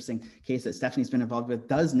the interesting case that Stephanie's been involved with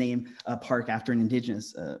does name a park after an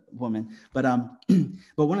Indigenous woman. But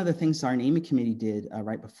one of the things our naming committee did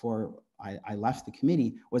right before I left the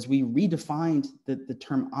committee was we redefined the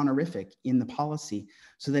term honorific in the policy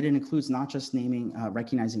so that it includes not just naming,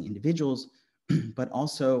 recognizing individuals, but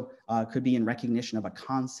also could be in recognition of a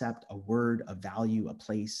concept, a word, a value, a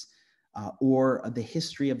place, or the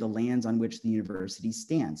history of the lands on which the university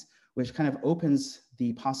stands, which kind of opens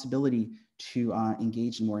the possibility to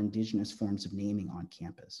engage in more Indigenous forms of naming on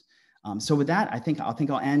campus. So with that, I think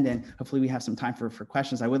I'll end, and hopefully we have some time for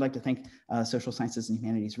questions. I would like to thank Social Sciences and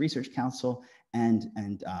Humanities Research Council and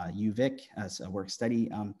UVic as a work study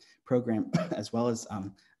program, as well as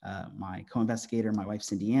my co-investigator, my wife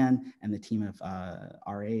Cindy Ann, and the team of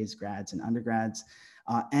RAs, grads, and undergrads.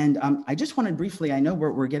 And I just wanted briefly, I know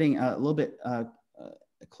we're getting a little bit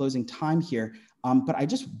closing time here, but I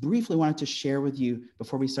just briefly wanted to share with you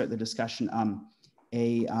before we start the discussion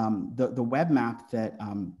the web map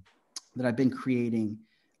that I've been creating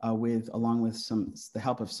along with the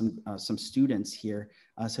help of some students here.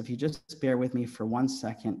 So if you just bear with me for 1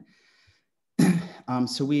 second.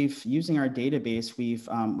 So using our database,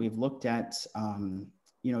 we've looked at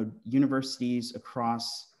universities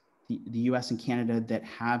across the US and Canada that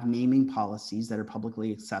have naming policies that are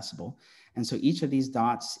publicly accessible. And so each of these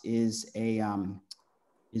dots is a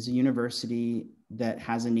university that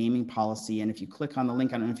has a naming policy. And if you click on the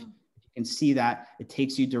link, I don't know if you can see that, it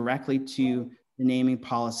takes you directly to the naming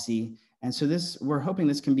policy. And so we're hoping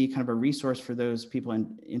this can be kind of a resource for those people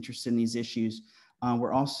interested in these issues.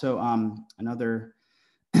 We're also, another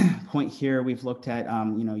point here, we've looked at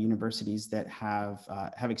universities that have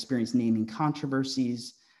experienced naming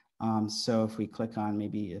controversies. So if we click on,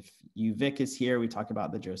 maybe if UVic is here, we talk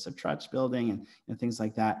about the Joseph Trutch building and things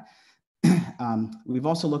like that. We've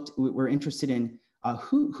also we're interested in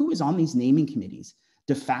who is on these naming committees.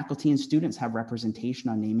 Do faculty and students have representation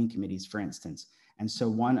on naming committees, for instance? And so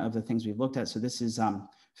one of the things we've looked at, so this is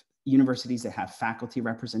universities that have faculty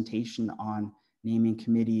representation on naming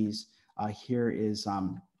committees. Here is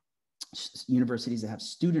universities that have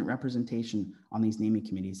student representation on these naming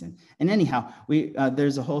committees. And anyhow,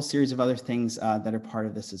 there's a whole series of other things that are part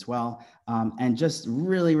of this as well. And just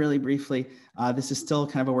really, really briefly, this is still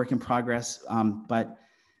kind of a work in progress, but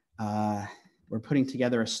we're putting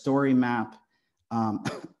together a story map,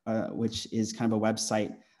 which is kind of a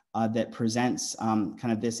website that presents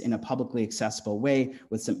kind of this in a publicly accessible way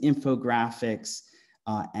with some infographics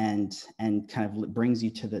and kind of brings you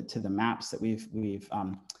to the maps that we've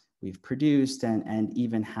produced, and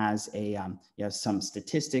even has some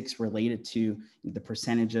statistics related to the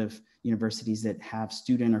percentage of universities that have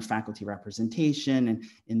student or faculty representation and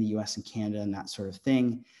in the US and Canada and that sort of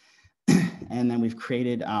thing. And then we've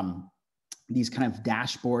created these kind of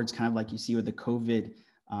dashboards, kind of like you see with the COVID.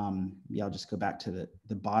 Yeah, I'll just go back to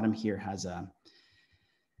the bottom here, has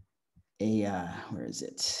where is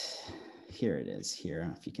it? Here it is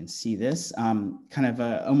here, if you can see this, kind of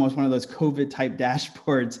almost one of those COVID type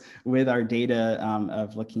dashboards with our data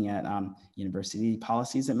of looking at university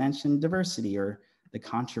policies that mention diversity or the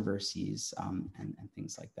controversies and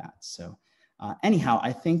things like that. So anyhow,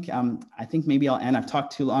 I think maybe I'll end. I've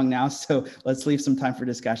talked too long now, so let's leave some time for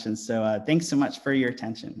discussion. So thanks so much for your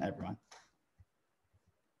attention, everyone.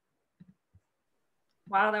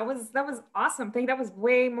 Wow, that was awesome. I think that was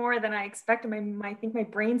way more than I expected. I think my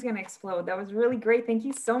brain's gonna explode. That was really great. Thank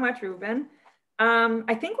you so much, Reuben.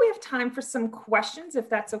 I think we have time for some questions, if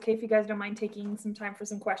that's okay, if you guys don't mind taking some time for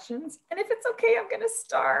some questions. And if it's okay, I'm gonna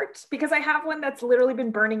start because I have one that's literally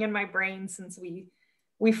been burning in my brain since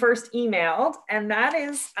we first emailed. And that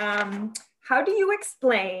is, how do you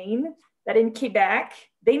explain that in Quebec,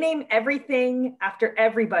 they name everything after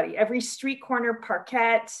everybody? Every street corner,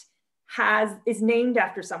 parquet, is named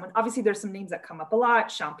after someone. Obviously, there's some names that come up a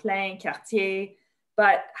lot, Champlain, Cartier,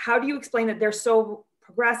 but how do you explain that they're so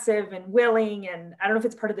progressive and willing? And I don't know if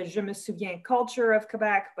it's part of the Je me souviens culture of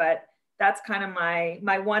Quebec, but that's kind of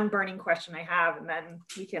my one burning question I have, and then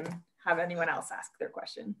we can have anyone else ask their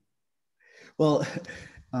question. Well,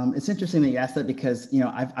 it's interesting that you asked that because, you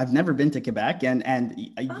know, I've never been to Quebec, and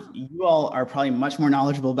you all are probably much more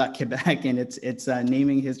knowledgeable about Quebec and its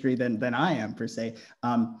naming history than I am per se.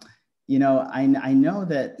 You know, I know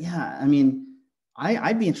that, yeah, I mean,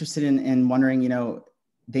 I'd be interested in wondering, you know,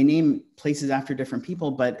 they name places after different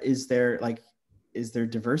people, but is there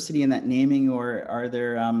diversity in that naming, or are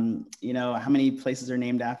there, you know, how many places are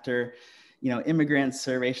named after, you know, immigrants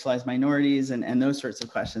or racialized minorities, and those sorts of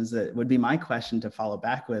questions that would be my question to follow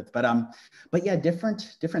back with. But yeah, different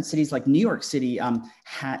cities like New York City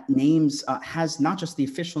has not just the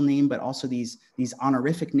official name, but also these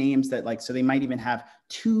honorific names that, like, so they might even have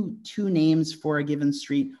two names for a given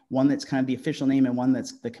street, one that's kind of the official name and one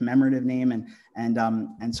that's the commemorative name.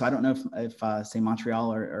 And so I don't know if say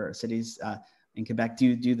Montreal or cities in Quebec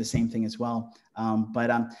do the same thing as well.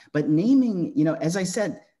 But naming, you know, as I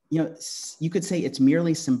said, you know, you could say it's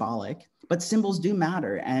merely symbolic, but symbols do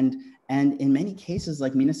matter. And in many cases,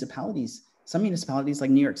 like some municipalities like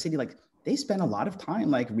New York City, like they spend a lot of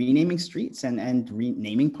time like renaming streets and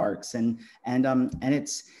renaming parks, and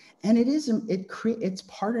it's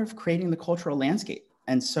part of creating the cultural landscape.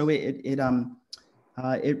 And so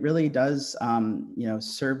it really does, you know,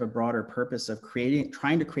 serve a broader purpose of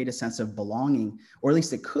trying to create a sense of belonging, or at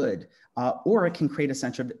least it could, or it can create a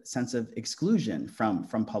sense of exclusion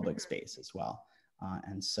from public space as well.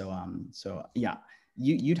 And so yeah,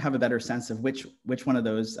 you'd have a better sense of which one of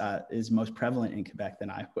those is most prevalent in Quebec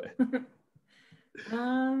than I would.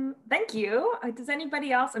 Thank you. Does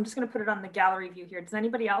anybody else? I'm just going to put it on the gallery view here. Does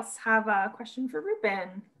anybody else have a question for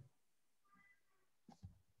Reuben?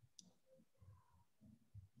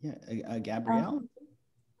 Yeah, Gabrielle.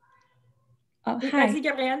 Hi. Vas-y,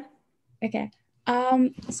 Gabrielle. Okay.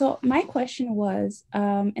 So my question was,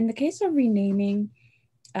 in the case of renaming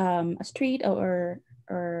a street or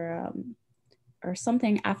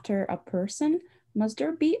something after a person, must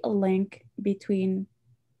there be a link between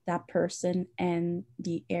that person and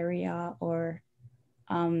the area, or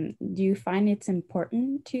do you find it's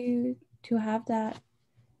important to have that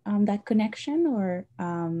that connection, or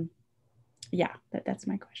yeah, that's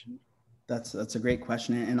my question. That's a great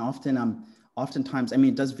question, and oftentimes, I mean,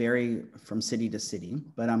 it does vary from city to city,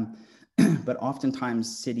 but but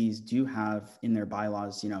oftentimes cities do have in their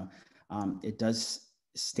bylaws, you know, it does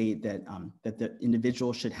state that that the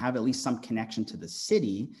individual should have at least some connection to the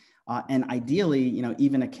city, and ideally, you know,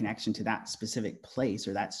 even a connection to that specific place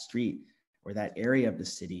or that street or that area of the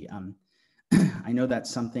city. I know that's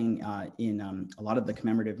something in a lot of the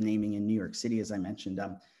commemorative naming in New York City, as I mentioned.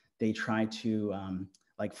 They try to,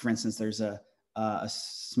 like, for instance, there's a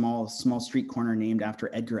small street corner named after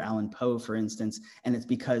Edgar Allan Poe, for instance, and it's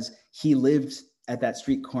because he lived at that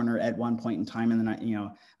street corner at one point in time, and then, you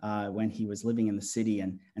know, when he was living in the city,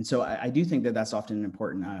 and so I do think that that's often an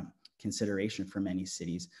important consideration for many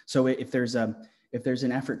cities. So if there's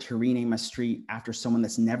an effort to rename a street after someone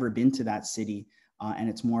that's never been to that city, and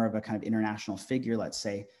it's more of a kind of international figure, let's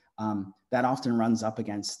say, that often runs up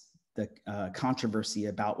against the controversy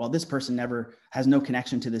about, well, this person has no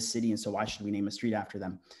connection to this city, and so why should we name a street after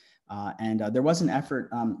them? And there was an effort,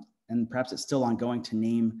 and perhaps it's still ongoing, to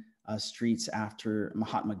name streets after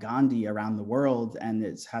Mahatma Gandhi around the world, and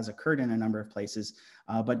it has occurred in a number of places.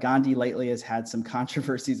 But Gandhi lately has had some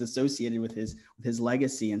controversies associated with his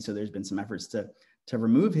legacy, and so there's been some efforts to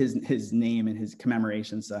remove his name and his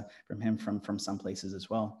commemorations from him from some places as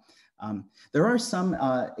well. There are some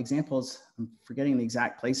examples, I'm forgetting the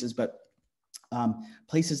exact places, but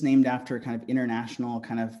places named after kind of international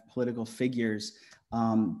kind of political figures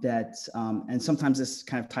and sometimes this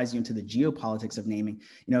kind of ties you into the geopolitics of naming.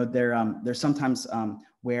 You know, there's sometimes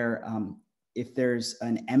where if there's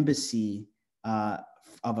an embassy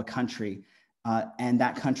of a country and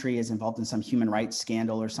that country is involved in some human rights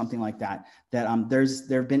scandal or something like that, that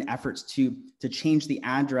there have been efforts to change the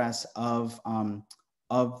address of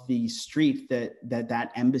the street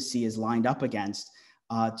that embassy is lined up against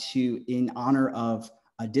in honor of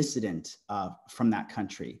a dissident from that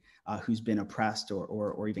country who's been oppressed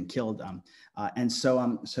or even killed.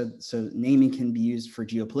 So naming can be used for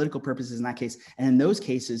geopolitical purposes in that case. And in those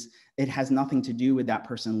cases, it has nothing to do with that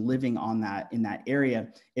person living in that area.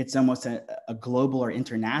 It's almost a global or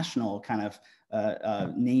international kind of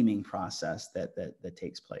naming process that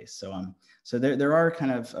takes place. So there are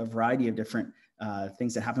kind of a variety of different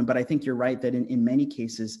things that happen, but I think you're right that in many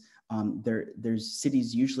cases, there's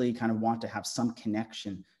cities usually kind of want to have some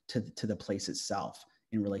connection to the place itself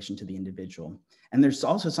in relation to the individual. And there's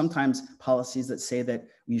also sometimes policies that say that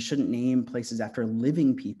you shouldn't name places after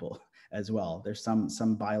living people as well. There's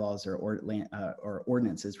some bylaws or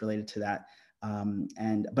ordinances related to that.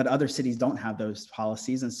 But other cities don't have those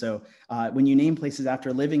policies. And so when you name places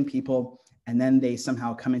after living people and then they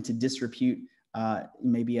somehow come into disrepute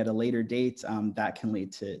maybe at a later date, that can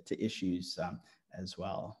lead to issues as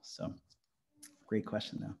well. So great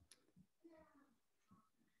question though.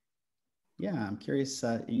 Yeah, I'm curious,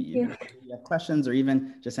 you have questions or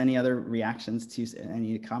even just any other reactions to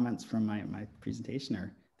any comments from my presentation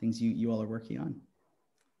or things you all are working on.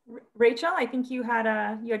 Rachel, I think you had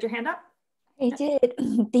your hand up. I did.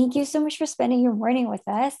 Thank you so much for spending your morning with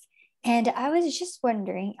us. And I was just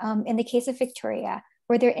wondering, in the case of Victoria,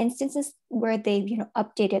 were there instances where they,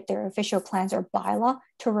 updated their official plans or bylaw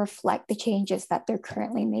to reflect the changes that they're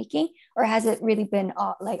currently making, or has it really been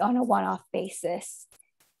like on a one-off basis?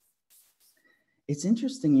 It's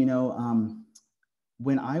interesting,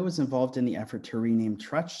 when I was involved in the effort to rename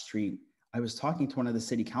Trutch Street, I was talking to one of the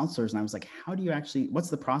city councilors and I was like, what's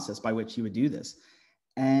the process by which you would do this?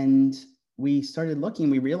 And we started looking,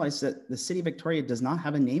 we realized that the city of Victoria does not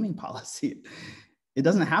have a naming policy. It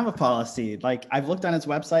doesn't have a policy. Like I've looked on its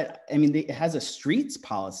website. I mean, it has a streets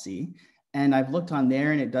policy, and I've looked on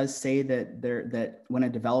there, and it does say that when a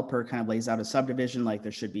developer kind of lays out a subdivision, like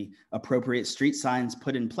there should be appropriate street signs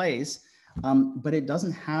put in place, but it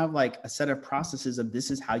doesn't have like a set of processes of this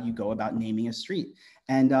is how you go about naming a street.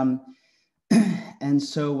 And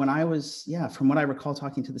so when I was, from what I recall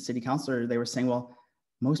talking to the city councilor, they were saying, well,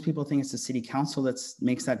 most people think it's the city council that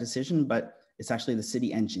makes that decision, but it's actually the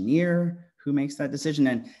city engineer who makes that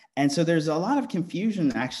decision. And so there's a lot of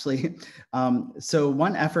confusion actually. So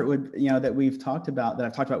one effort would, that I've talked about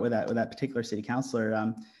with that particular city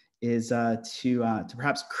councilor is to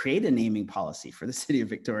perhaps create a naming policy for the city of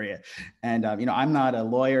Victoria. And, I'm not a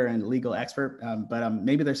lawyer and legal expert, but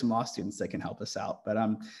maybe there's some law students that can help us out.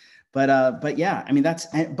 But yeah, I mean,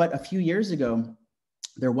 but a few years ago,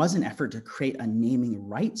 there was an effort to create a naming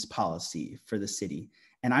rights policy for the city.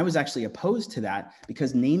 And I was actually opposed to that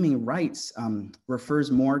because naming rights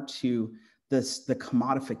refers more to the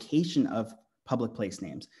commodification of public place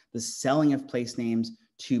names, the selling of place names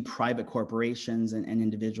to private corporations and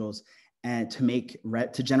individuals, and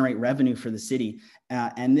to generate revenue for the city.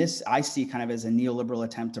 And this I see kind of as a neoliberal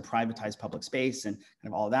attempt to privatize public space and kind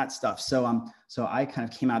of all of that stuff. So I kind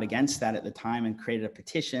of came out against that at the time and created a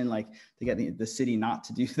petition like to get the city not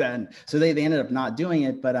to do that. And so they ended up not doing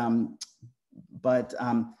it, but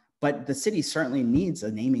the city certainly needs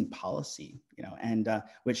a naming policy, and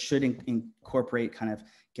which should incorporate kind of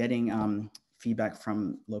getting feedback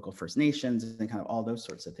from local First Nations and kind of all those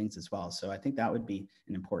sorts of things as well. So I think that would be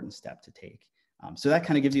an important step to take. So that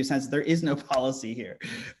kind of gives you a sense that there is no policy here,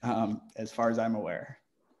 as far as I'm aware.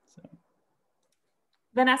 So.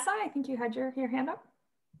 Vanessa, I think you had your hand up.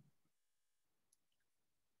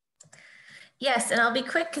 Yes, and I'll be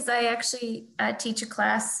quick because I actually teach a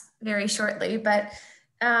class very shortly, but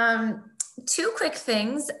two quick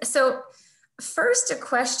things. So first, a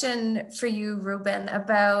question for you, Reuben,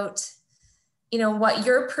 about what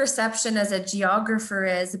your perception as a geographer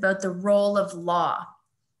is about the role of law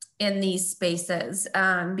in these spaces,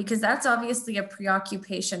 because that's obviously a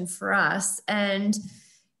preoccupation for us. And,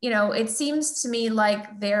 it seems to me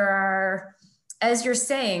like there are, as you're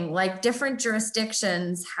saying, like different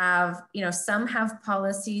jurisdictions have, some have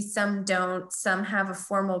policies, some don't, some have a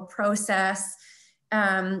formal process,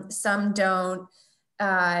 some don't.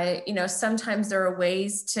 you know, sometimes there are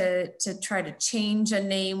ways to try to change a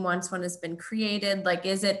name once one has been created. Like,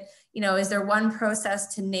 is it, you know, is there one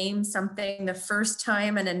process to name something the first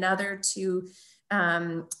time and another to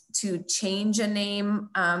change a name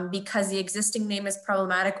because the existing name is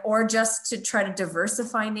problematic, or just to try to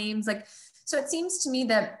diversify names? Like, so it seems to me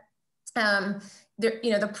that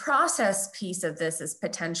you know, the process piece of this is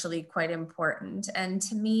potentially quite important. And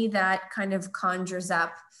to me, that kind of conjures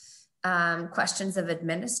up questions of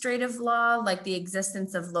administrative law, like the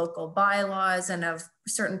existence of local bylaws and of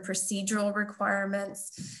certain procedural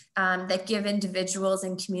requirements that give individuals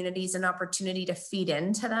and communities an opportunity to feed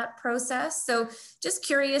into that process. So just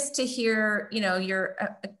curious to hear, you know, your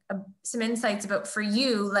some insights about, for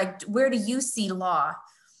you, like, where do you see law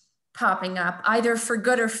popping up, either for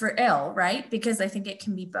good or for ill, right? Because I think it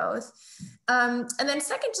can be both. And then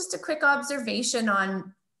second, just a quick observation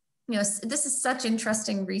on, you know, this is such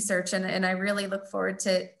interesting research, and I really look forward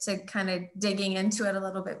to kind of digging into it a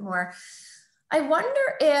little bit more. I wonder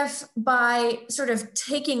if by sort of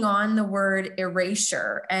taking on the word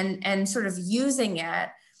erasure and sort of using it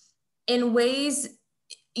in ways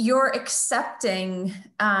you're accepting,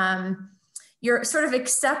 you're sort of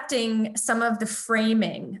accepting some of the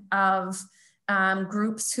framing of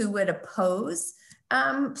groups who would oppose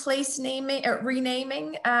place naming or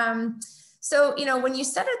renaming. So, you know, when you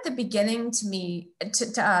said at the beginning to me,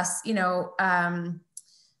 to us, you know,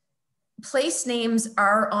 place names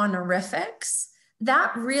are honorifics,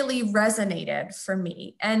 that really resonated for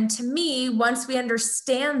me. And to me, once we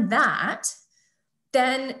understand that,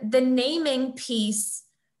 then the naming piece,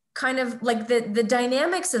 kind of like the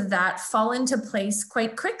dynamics of that fall into place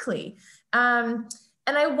quite quickly. And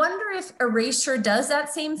I wonder if erasure does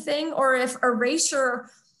that same thing, or if erasure,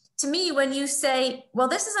 to me, when you say, well,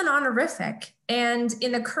 this is an honorific, and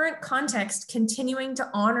in the current context, continuing to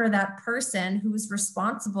honor that person who's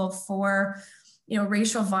responsible for, you know,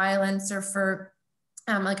 racial violence, or for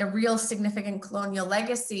like a real significant colonial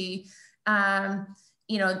legacy,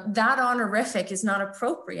 you know, that honorific is not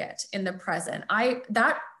appropriate in the present.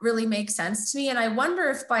 That really makes sense to me. And I wonder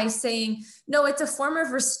if by saying, no, it's a form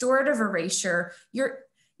of restorative erasure,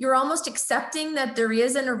 you're almost accepting that there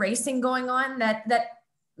is an erasing going on that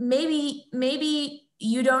maybe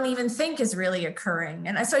you don't even think is really occurring.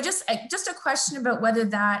 And so just a question about whether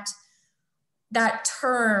that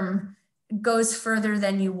term goes further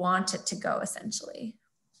than you want it to go, essentially.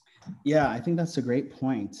 Yeah, I think that's a great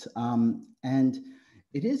point. And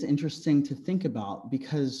it is interesting to think about,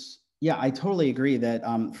 because, yeah, I totally agree that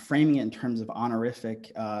framing it in terms of honorific,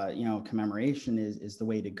 you know, commemoration is the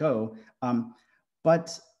way to go.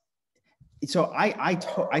 But so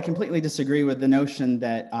I completely disagree with the notion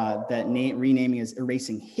that renaming is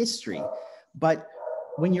erasing history. But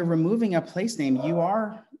when you're removing a place name, you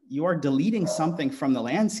are deleting something from the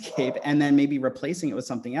landscape and then maybe replacing it with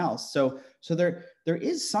something else. So there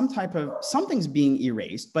is some type of, something's being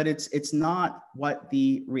erased, but it's not what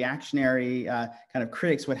the reactionary kind of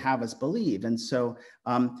critics would have us believe. And so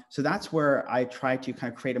that's where I try to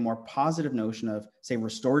kind of create a more positive notion of, say,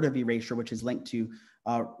 restorative erasure, which is linked to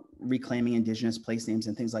reclaiming indigenous place names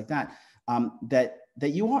and things like that.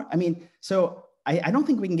 That you are, I mean, so I don't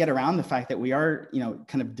think we can get around the fact that we are, you know,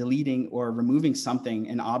 kind of deleting or removing something,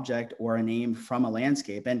 an object or a name from a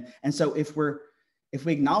landscape. And so if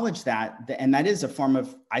we acknowledge that, and that is a form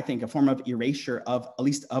of, I think, a form of erasure of, at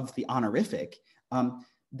least of the honorific,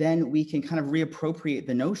 then we can kind of reappropriate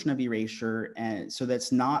the notion of erasure, and so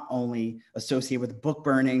that's not only associated with book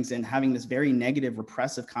burnings and having this very negative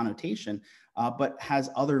repressive connotation, but has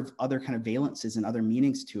other kind of valences and other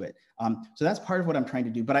meanings to it. So that's part of what I'm trying to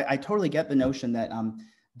do. But I totally get the notion that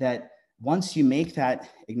that once you make that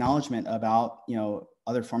acknowledgement about, you know,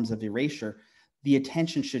 other forms of erasure, the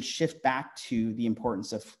attention should shift back to the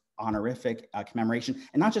importance of honorific commemoration,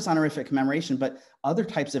 and not just honorific commemoration, but other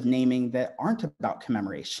types of naming that aren't about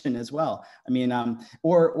commemoration as well. I mean,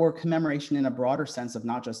 or commemoration in a broader sense of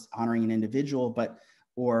not just honoring an individual, but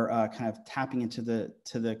or kind of tapping into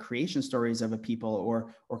the creation stories of a people,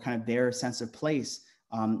 or kind of their sense of place,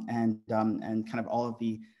 and kind of all of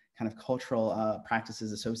the kind of cultural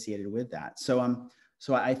practices associated with that. So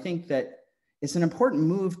I think that it's an important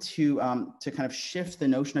move to kind of shift the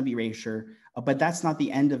notion of erasure, but that's not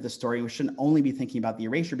the end of the story. We shouldn't only be thinking about the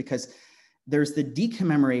erasure, because there's the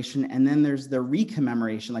decommemoration and then there's the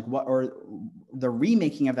recommemoration, like or the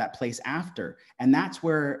remaking of that place after. And that's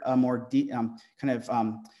where a more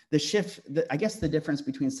the shift, I guess the difference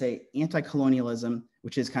between, say, anti-colonialism,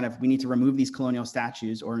 which is kind of, we need to remove these colonial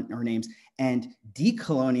statues or names, and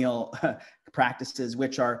decolonial practices,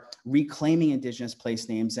 which are reclaiming indigenous place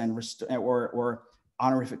names and or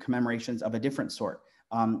honorific commemorations of a different sort.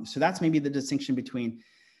 So that's maybe the distinction between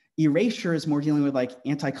erasure is more dealing with like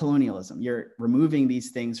anti-colonialism. You're removing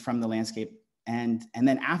these things from the landscape. And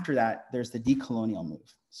then after that, there's the decolonial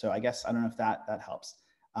move. So I guess, I don't know if that helps.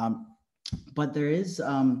 But there is,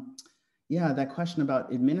 yeah, that question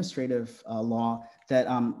about administrative law, that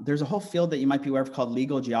there's a whole field that you might be aware of called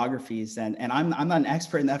legal geographies. And I'm not an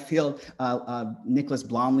expert in that field. Nicholas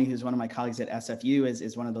Blomley, who's one of my colleagues at SFU,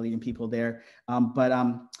 is one of the leading people there.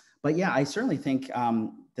 But yeah, I certainly think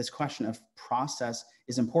this question of process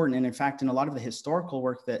is important. And in fact, in a lot of the historical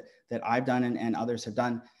work that I've done and others have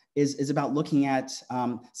done, is about looking at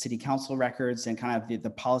city council records and kind of the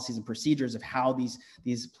policies and procedures of how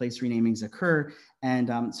these place renamings occur.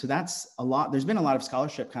 And so that's a lot. There's been a lot of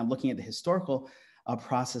scholarship kind of looking at the historical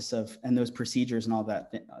process and those procedures and all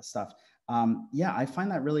that stuff. Yeah, I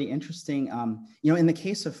find that really interesting. You know, in the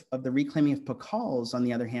case of the reclaiming of Pacals, on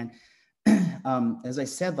the other hand, as I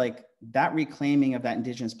said, like that reclaiming of that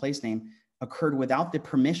indigenous place name occurred without the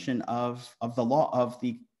permission of the law, of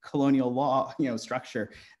the colonial law, you know, structure.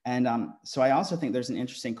 And so I also think there's an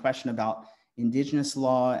interesting question about indigenous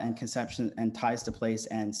law and conception and ties to place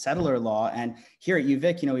and settler law. And here at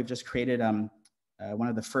UVic, you know, we've just created one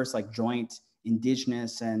of the first like joint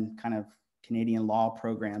indigenous and kind of Canadian law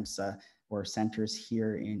programs or centers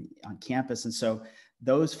here on campus. And so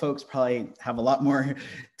those folks probably have a lot more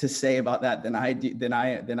to say about that than I do, than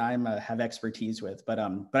I have expertise with. But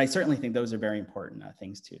I certainly think those are very important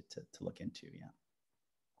things to look into. Yeah.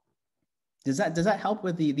 Does that help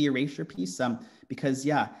with the erasure piece? Because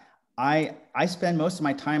yeah, I spend most of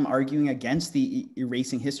my time arguing against the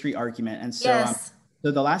erasing history argument, and so Yes. So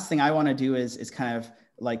the last thing I want to do is kind of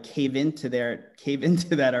like cave into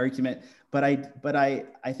that argument. But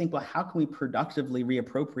I think, well, how can we productively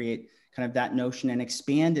reappropriate kind of that notion and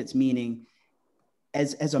expand its meaning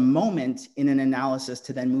as a moment in an analysis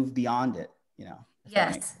to then move beyond it, you know?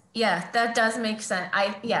 Yes. Yeah, that does make sense.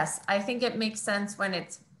 I think it makes sense when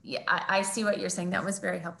it's, yeah, I see what you're saying. That was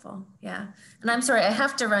very helpful. Yeah. And I'm sorry, I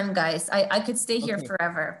have to run, guys. I could stay here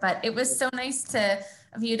forever, but it was so nice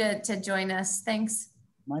of you to join us. Thanks.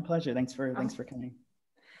 My pleasure. Thanks for coming.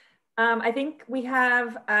 I think we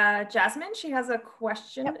have Jasmine. She has a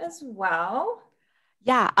question as well.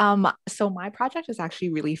 Yeah, so my project is actually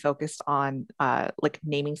really focused on like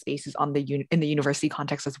naming spaces on in the university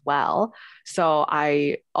context as well. So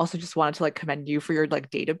I also just wanted to like commend you for your like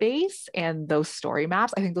database and those story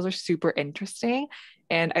maps. I think those are super interesting,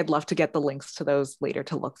 and I'd love to get the links to those later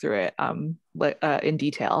to look through it in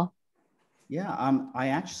detail. Yeah, I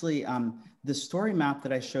actually the story map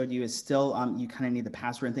that I showed you is still you kind of need the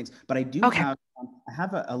password and things, but I do have I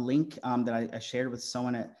have a link that I shared with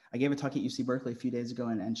someone I gave a talk at UC Berkeley a few days ago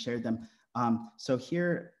and shared them. So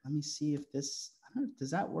here, let me see if this, I don't know,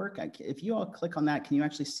 does that work? If you all click on that, can you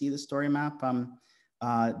actually see the story map?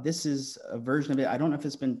 This is a version of it. I don't know if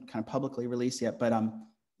it's been kind of publicly released yet, but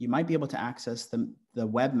you might be able to access the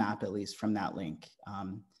web map at least from that link.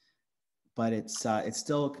 But it's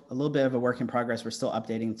still a little bit of a work in progress. We're still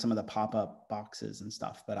updating some of the pop-up boxes and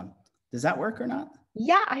stuff, but does that work or not?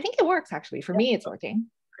 Yeah, I think it works actually. For me, it's working.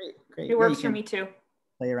 Great. It works for me too.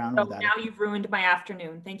 Play around with that. Now you've ruined my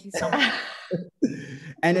afternoon. Thank you so much.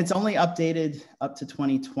 And it's only updated up to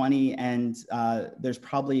 2020, and there's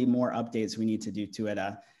probably more updates we need to do to it.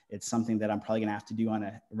 It's something that I'm probably gonna have to do on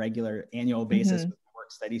a regular annual basis with my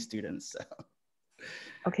work study students. So.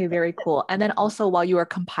 Okay, very cool. And then also while you were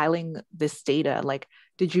compiling this data, like,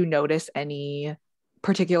 did you notice any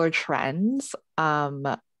particular trends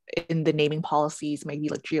in the naming policies, maybe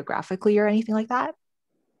like geographically or anything like that?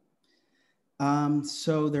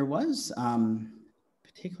 So there was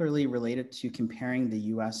particularly related to comparing the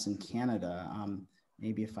US and Canada.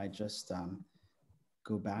 Maybe if I just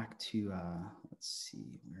go back to, let's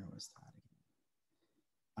see, where was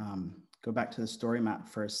that again? Go back to the story map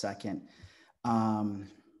for a second.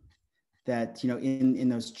 That, you know, in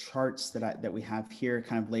those charts that we have here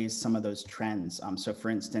kind of lays some of those trends. So for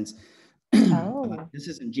instance, this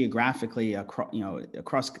isn't geographically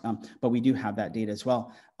across, but we do have that data as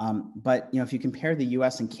well. But, you know, if you compare the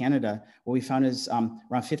US and Canada, what we found is around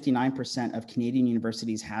 59% of Canadian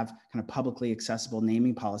universities have kind of publicly accessible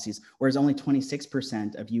naming policies, whereas only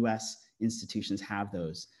 26% of US institutions have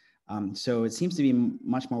those. So it seems to be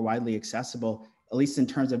much more widely accessible, at least in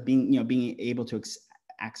terms of being able to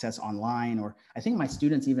access online. Or I think my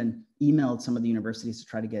students even emailed some of the universities to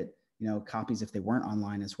try to get, you know, copies if they weren't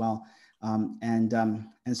online as well. And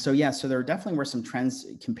so, yeah, so there definitely were some trends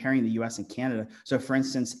comparing the US and Canada. So for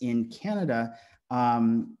instance, in Canada,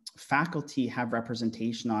 faculty have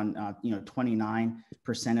representation on,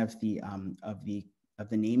 29% of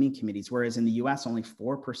the naming committees, whereas in the US, only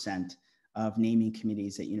 4% of naming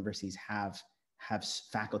committees at universities have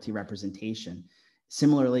faculty representation.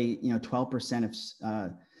 Similarly,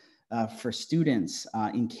 12% for students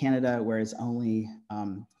in Canada, whereas only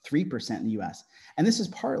 3% in the US. And this is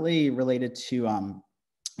partly related to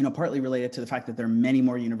the fact that there are many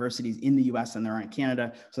more universities in the US than there are in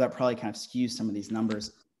Canada. So that probably kind of skews some of these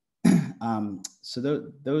numbers. We're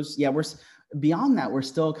beyond that, we're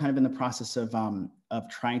still kind of in the process of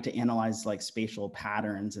trying to analyze like spatial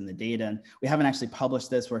patterns in the data. And we haven't actually published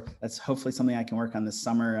this. That's hopefully something I can work on this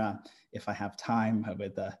summer if I have time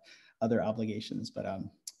with other obligations. But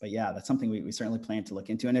yeah, that's something we certainly plan to look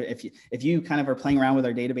into. And if you kind of are playing around with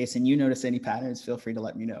our database and you notice any patterns, feel free to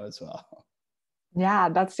let me know as well. Yeah,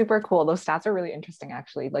 that's super cool. Those stats are really interesting,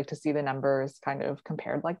 actually, like to see the numbers kind of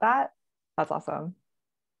compared like that. That's awesome.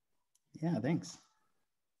 Yeah, thanks.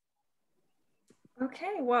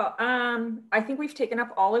 Okay, well, I think we've taken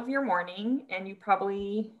up all of your morning and you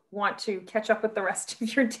probably want to catch up with the rest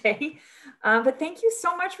of your day. But thank you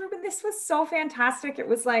so much, Reuben. This was so fantastic. It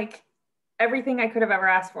was like everything I could have ever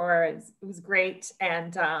asked for. It was great.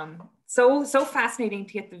 And so fascinating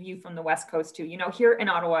to get the view from the West Coast too. Here in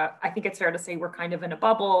Ottawa, I think it's fair to say we're kind of in a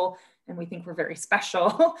bubble and we think we're very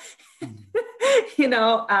special,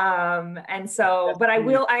 and so, but I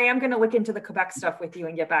am going to look into the Quebec stuff with you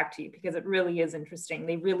and get back to you because it really is interesting.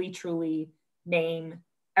 They really, truly name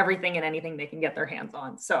everything and anything they can get their hands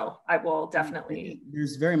on. So I will definitely.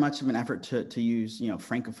 There's very much of an effort to use,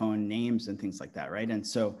 Francophone names and things like that. Right. And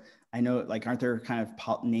so I know, like, aren't there kind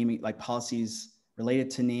of naming, like policies related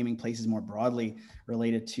to naming places more broadly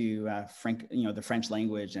related to the French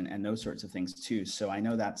language and those sorts of things too. So I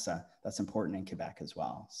know that's important in Quebec as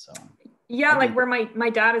well. So yeah, like where my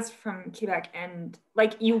dad is from Quebec, and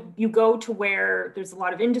like you go to where there's a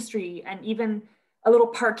lot of industry, and even a little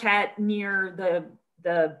parquet near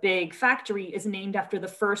the big factory is named after the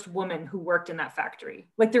first woman who worked in that factory.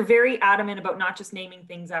 Like they're very adamant about not just naming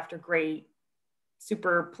things after great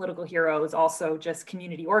super political heroes, also just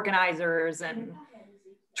community organizers and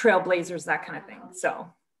trailblazers, that kind of thing. So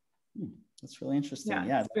that's really interesting.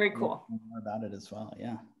 Yeah, it's very cool. More about it as well.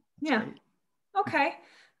 Yeah. Yeah. Great. Okay.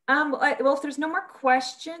 Well, if there's no more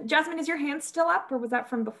questions, Jasmine, is your hand still up, or was that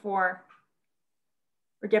from before?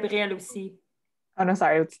 Or Gabrielle aussi? Oh no,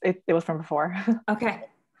 sorry, it was from before. Okay.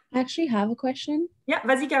 I actually have a question. Yeah,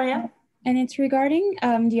 vas-y, Gabrielle. And it's regarding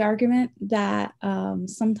the argument that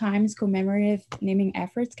sometimes commemorative naming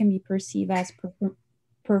efforts can be perceived as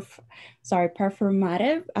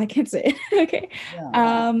performative. I can't say it. Okay.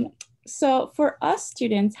 Yeah. So for us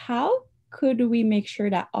students, how could we make sure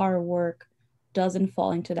that our work doesn't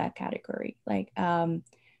fall into that category? Like, do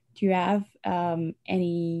you have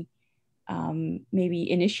any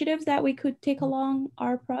maybe initiatives that we could take along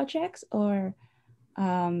our projects, or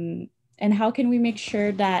and how can we make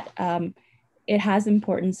sure that it has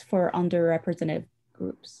importance for underrepresented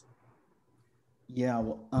groups? Yeah,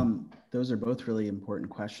 well, those are both really important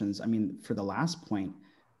questions. I mean, for the last point,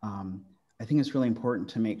 I think it's really important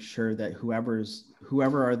to make sure that whoever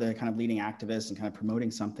are the kind of leading activists and kind of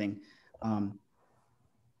promoting something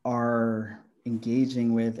are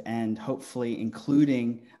engaging with and hopefully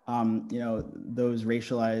including, those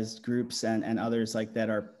racialized groups and others like that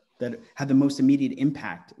have the most immediate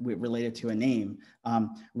impact related to a name,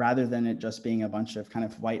 rather than it just being a bunch of kind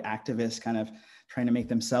of white activists kind of trying to make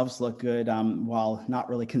themselves look good while not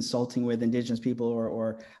really consulting with Indigenous people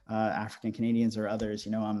or African Canadians or others,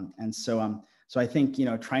 and so I think,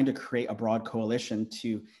 trying to create a broad coalition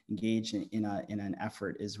to engage in an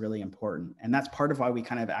effort is really important. And that's part of why we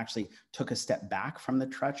kind of actually took a step back from the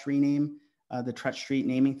Trutch rename, the Trutch Street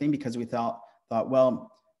naming thing, because we thought,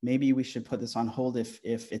 well, maybe we should put this on hold. If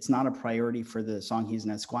it's not a priority for the Songhees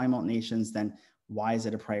and Esquimalt nations, then why is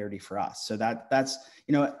it a priority for us? So that's,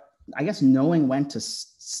 I guess knowing when to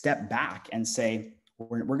step back and say,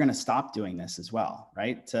 we're going to stop doing this as well,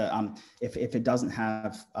 right? If it doesn't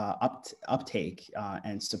have uptake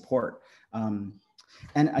and support. And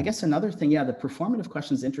I guess another thing, the performative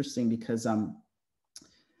question is interesting because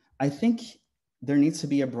I think there needs to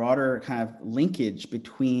be a broader kind of linkage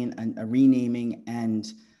between a renaming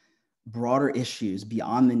and broader issues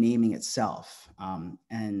beyond the naming itself,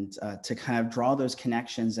 and to kind of draw those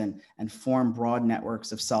connections and form broad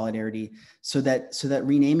networks of solidarity so that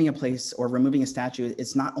renaming a place or removing a statue,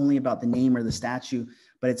 it's not only about the name or the statue,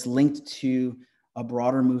 but it's linked to a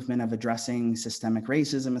broader movement of addressing systemic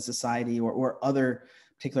racism in society or other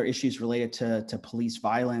particular issues related to police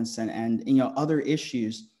violence and other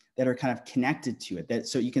issues that are kind of connected to it.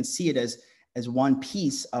 So you can see it as one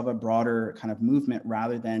piece of a broader kind of movement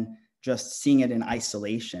rather than just seeing it in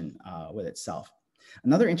isolation with itself.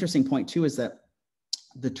 Another interesting point too is that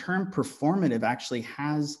the term performative actually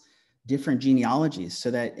has different genealogies, so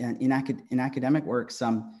that in academic works,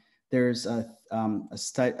 there's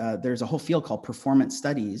there's a whole field called performance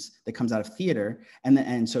studies that comes out of theater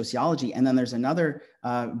and sociology, and then there's another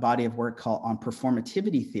body of work called on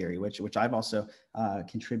performativity theory, which I've also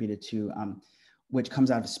contributed to, which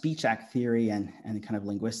comes out of speech act theory and kind of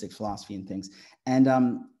linguistic philosophy and things,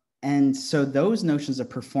 and so those notions of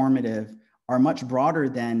performative are much broader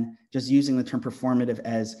than just using the term performative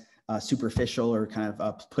as superficial or kind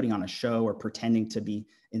of putting on a show or pretending to be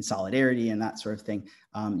in solidarity and that sort of thing.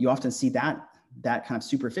 You often see that kind of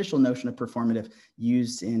superficial notion of performative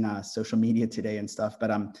used in social media today and stuff.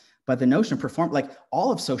 But the notion of like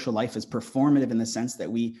all of social life is performative in the sense that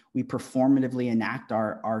we performatively enact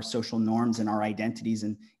our social norms and our identities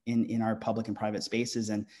in our public and private spaces.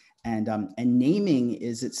 And naming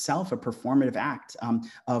is itself a performative act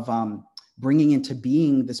of bringing into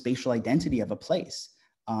being the spatial identity of a place.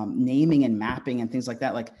 Naming and mapping and things like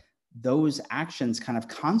that, like those actions kind of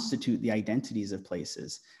constitute the identities of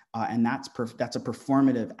places, and that's a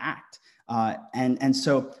performative act. And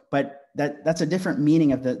so, but that's a different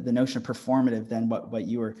meaning of the notion of performative than what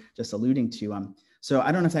you were just alluding to. So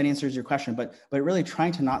I don't know if that answers your question, but really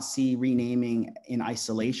trying to not see renaming in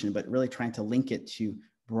isolation, but really trying to link it to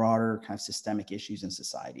broader kind of systemic issues in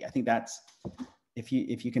society. I think that's, if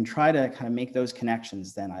you can try to kind of make those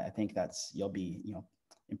connections, then I think you'll be,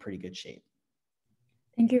 in pretty good shape.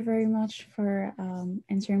 Thank you very much for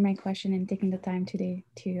answering my question and taking the time today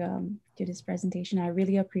to do this presentation. I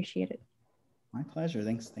really appreciate it. My pleasure.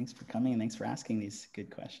 Thanks for coming, and thanks for asking these good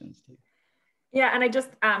questions too. Yeah, and I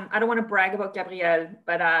just, I don't want to brag about Gabrielle,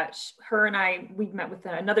 but her and we met with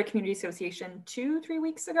another community association 2-3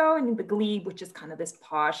 weeks ago in the Glebe, which is kind of this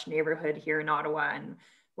posh neighborhood here in Ottawa. And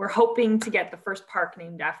we're hoping to get the first park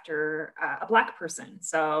named after a Black person.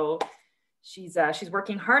 So she's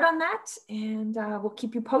working hard on that, and we'll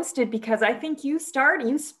keep you posted, because I think you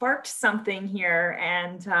sparked something here,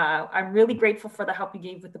 and I'm really grateful for the help you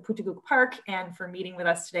gave with the Putuguk Park and for meeting with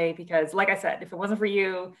us today, because like I said, if it wasn't for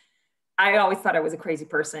you, I always thought I was a crazy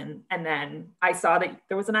person, and then I saw that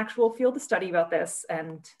there was an actual field of study about this,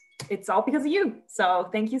 and it's all because of you. So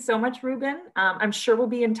thank you so much, Reuben. I'm sure we'll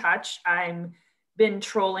be in touch. I've been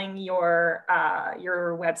trolling your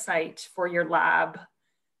website for your lab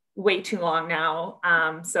way too long now.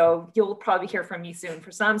 So you'll probably hear from me soon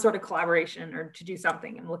for some sort of collaboration or to do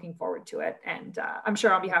something. I'm looking forward to it. And I'm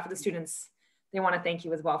sure on behalf of the students, they want to thank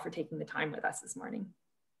you as well for taking the time with us this morning.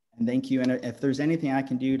 And thank you. And if there's anything I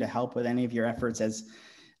can do to help with any of your efforts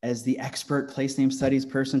as the expert place name studies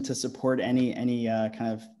person to support any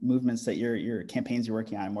kind of movements that your campaigns you're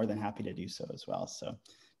working on, I'm more than happy to do so as well. So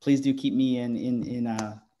please do keep me in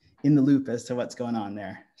the loop as to what's going on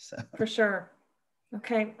there. So for sure.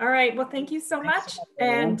 Okay. All right. Well, thank you so much.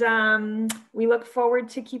 And we look forward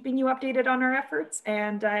to keeping you updated on our efforts,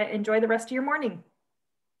 and enjoy the rest of your morning.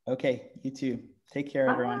 Okay. You too. Take care,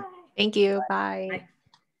 everyone. Thank you. Bye. Bye.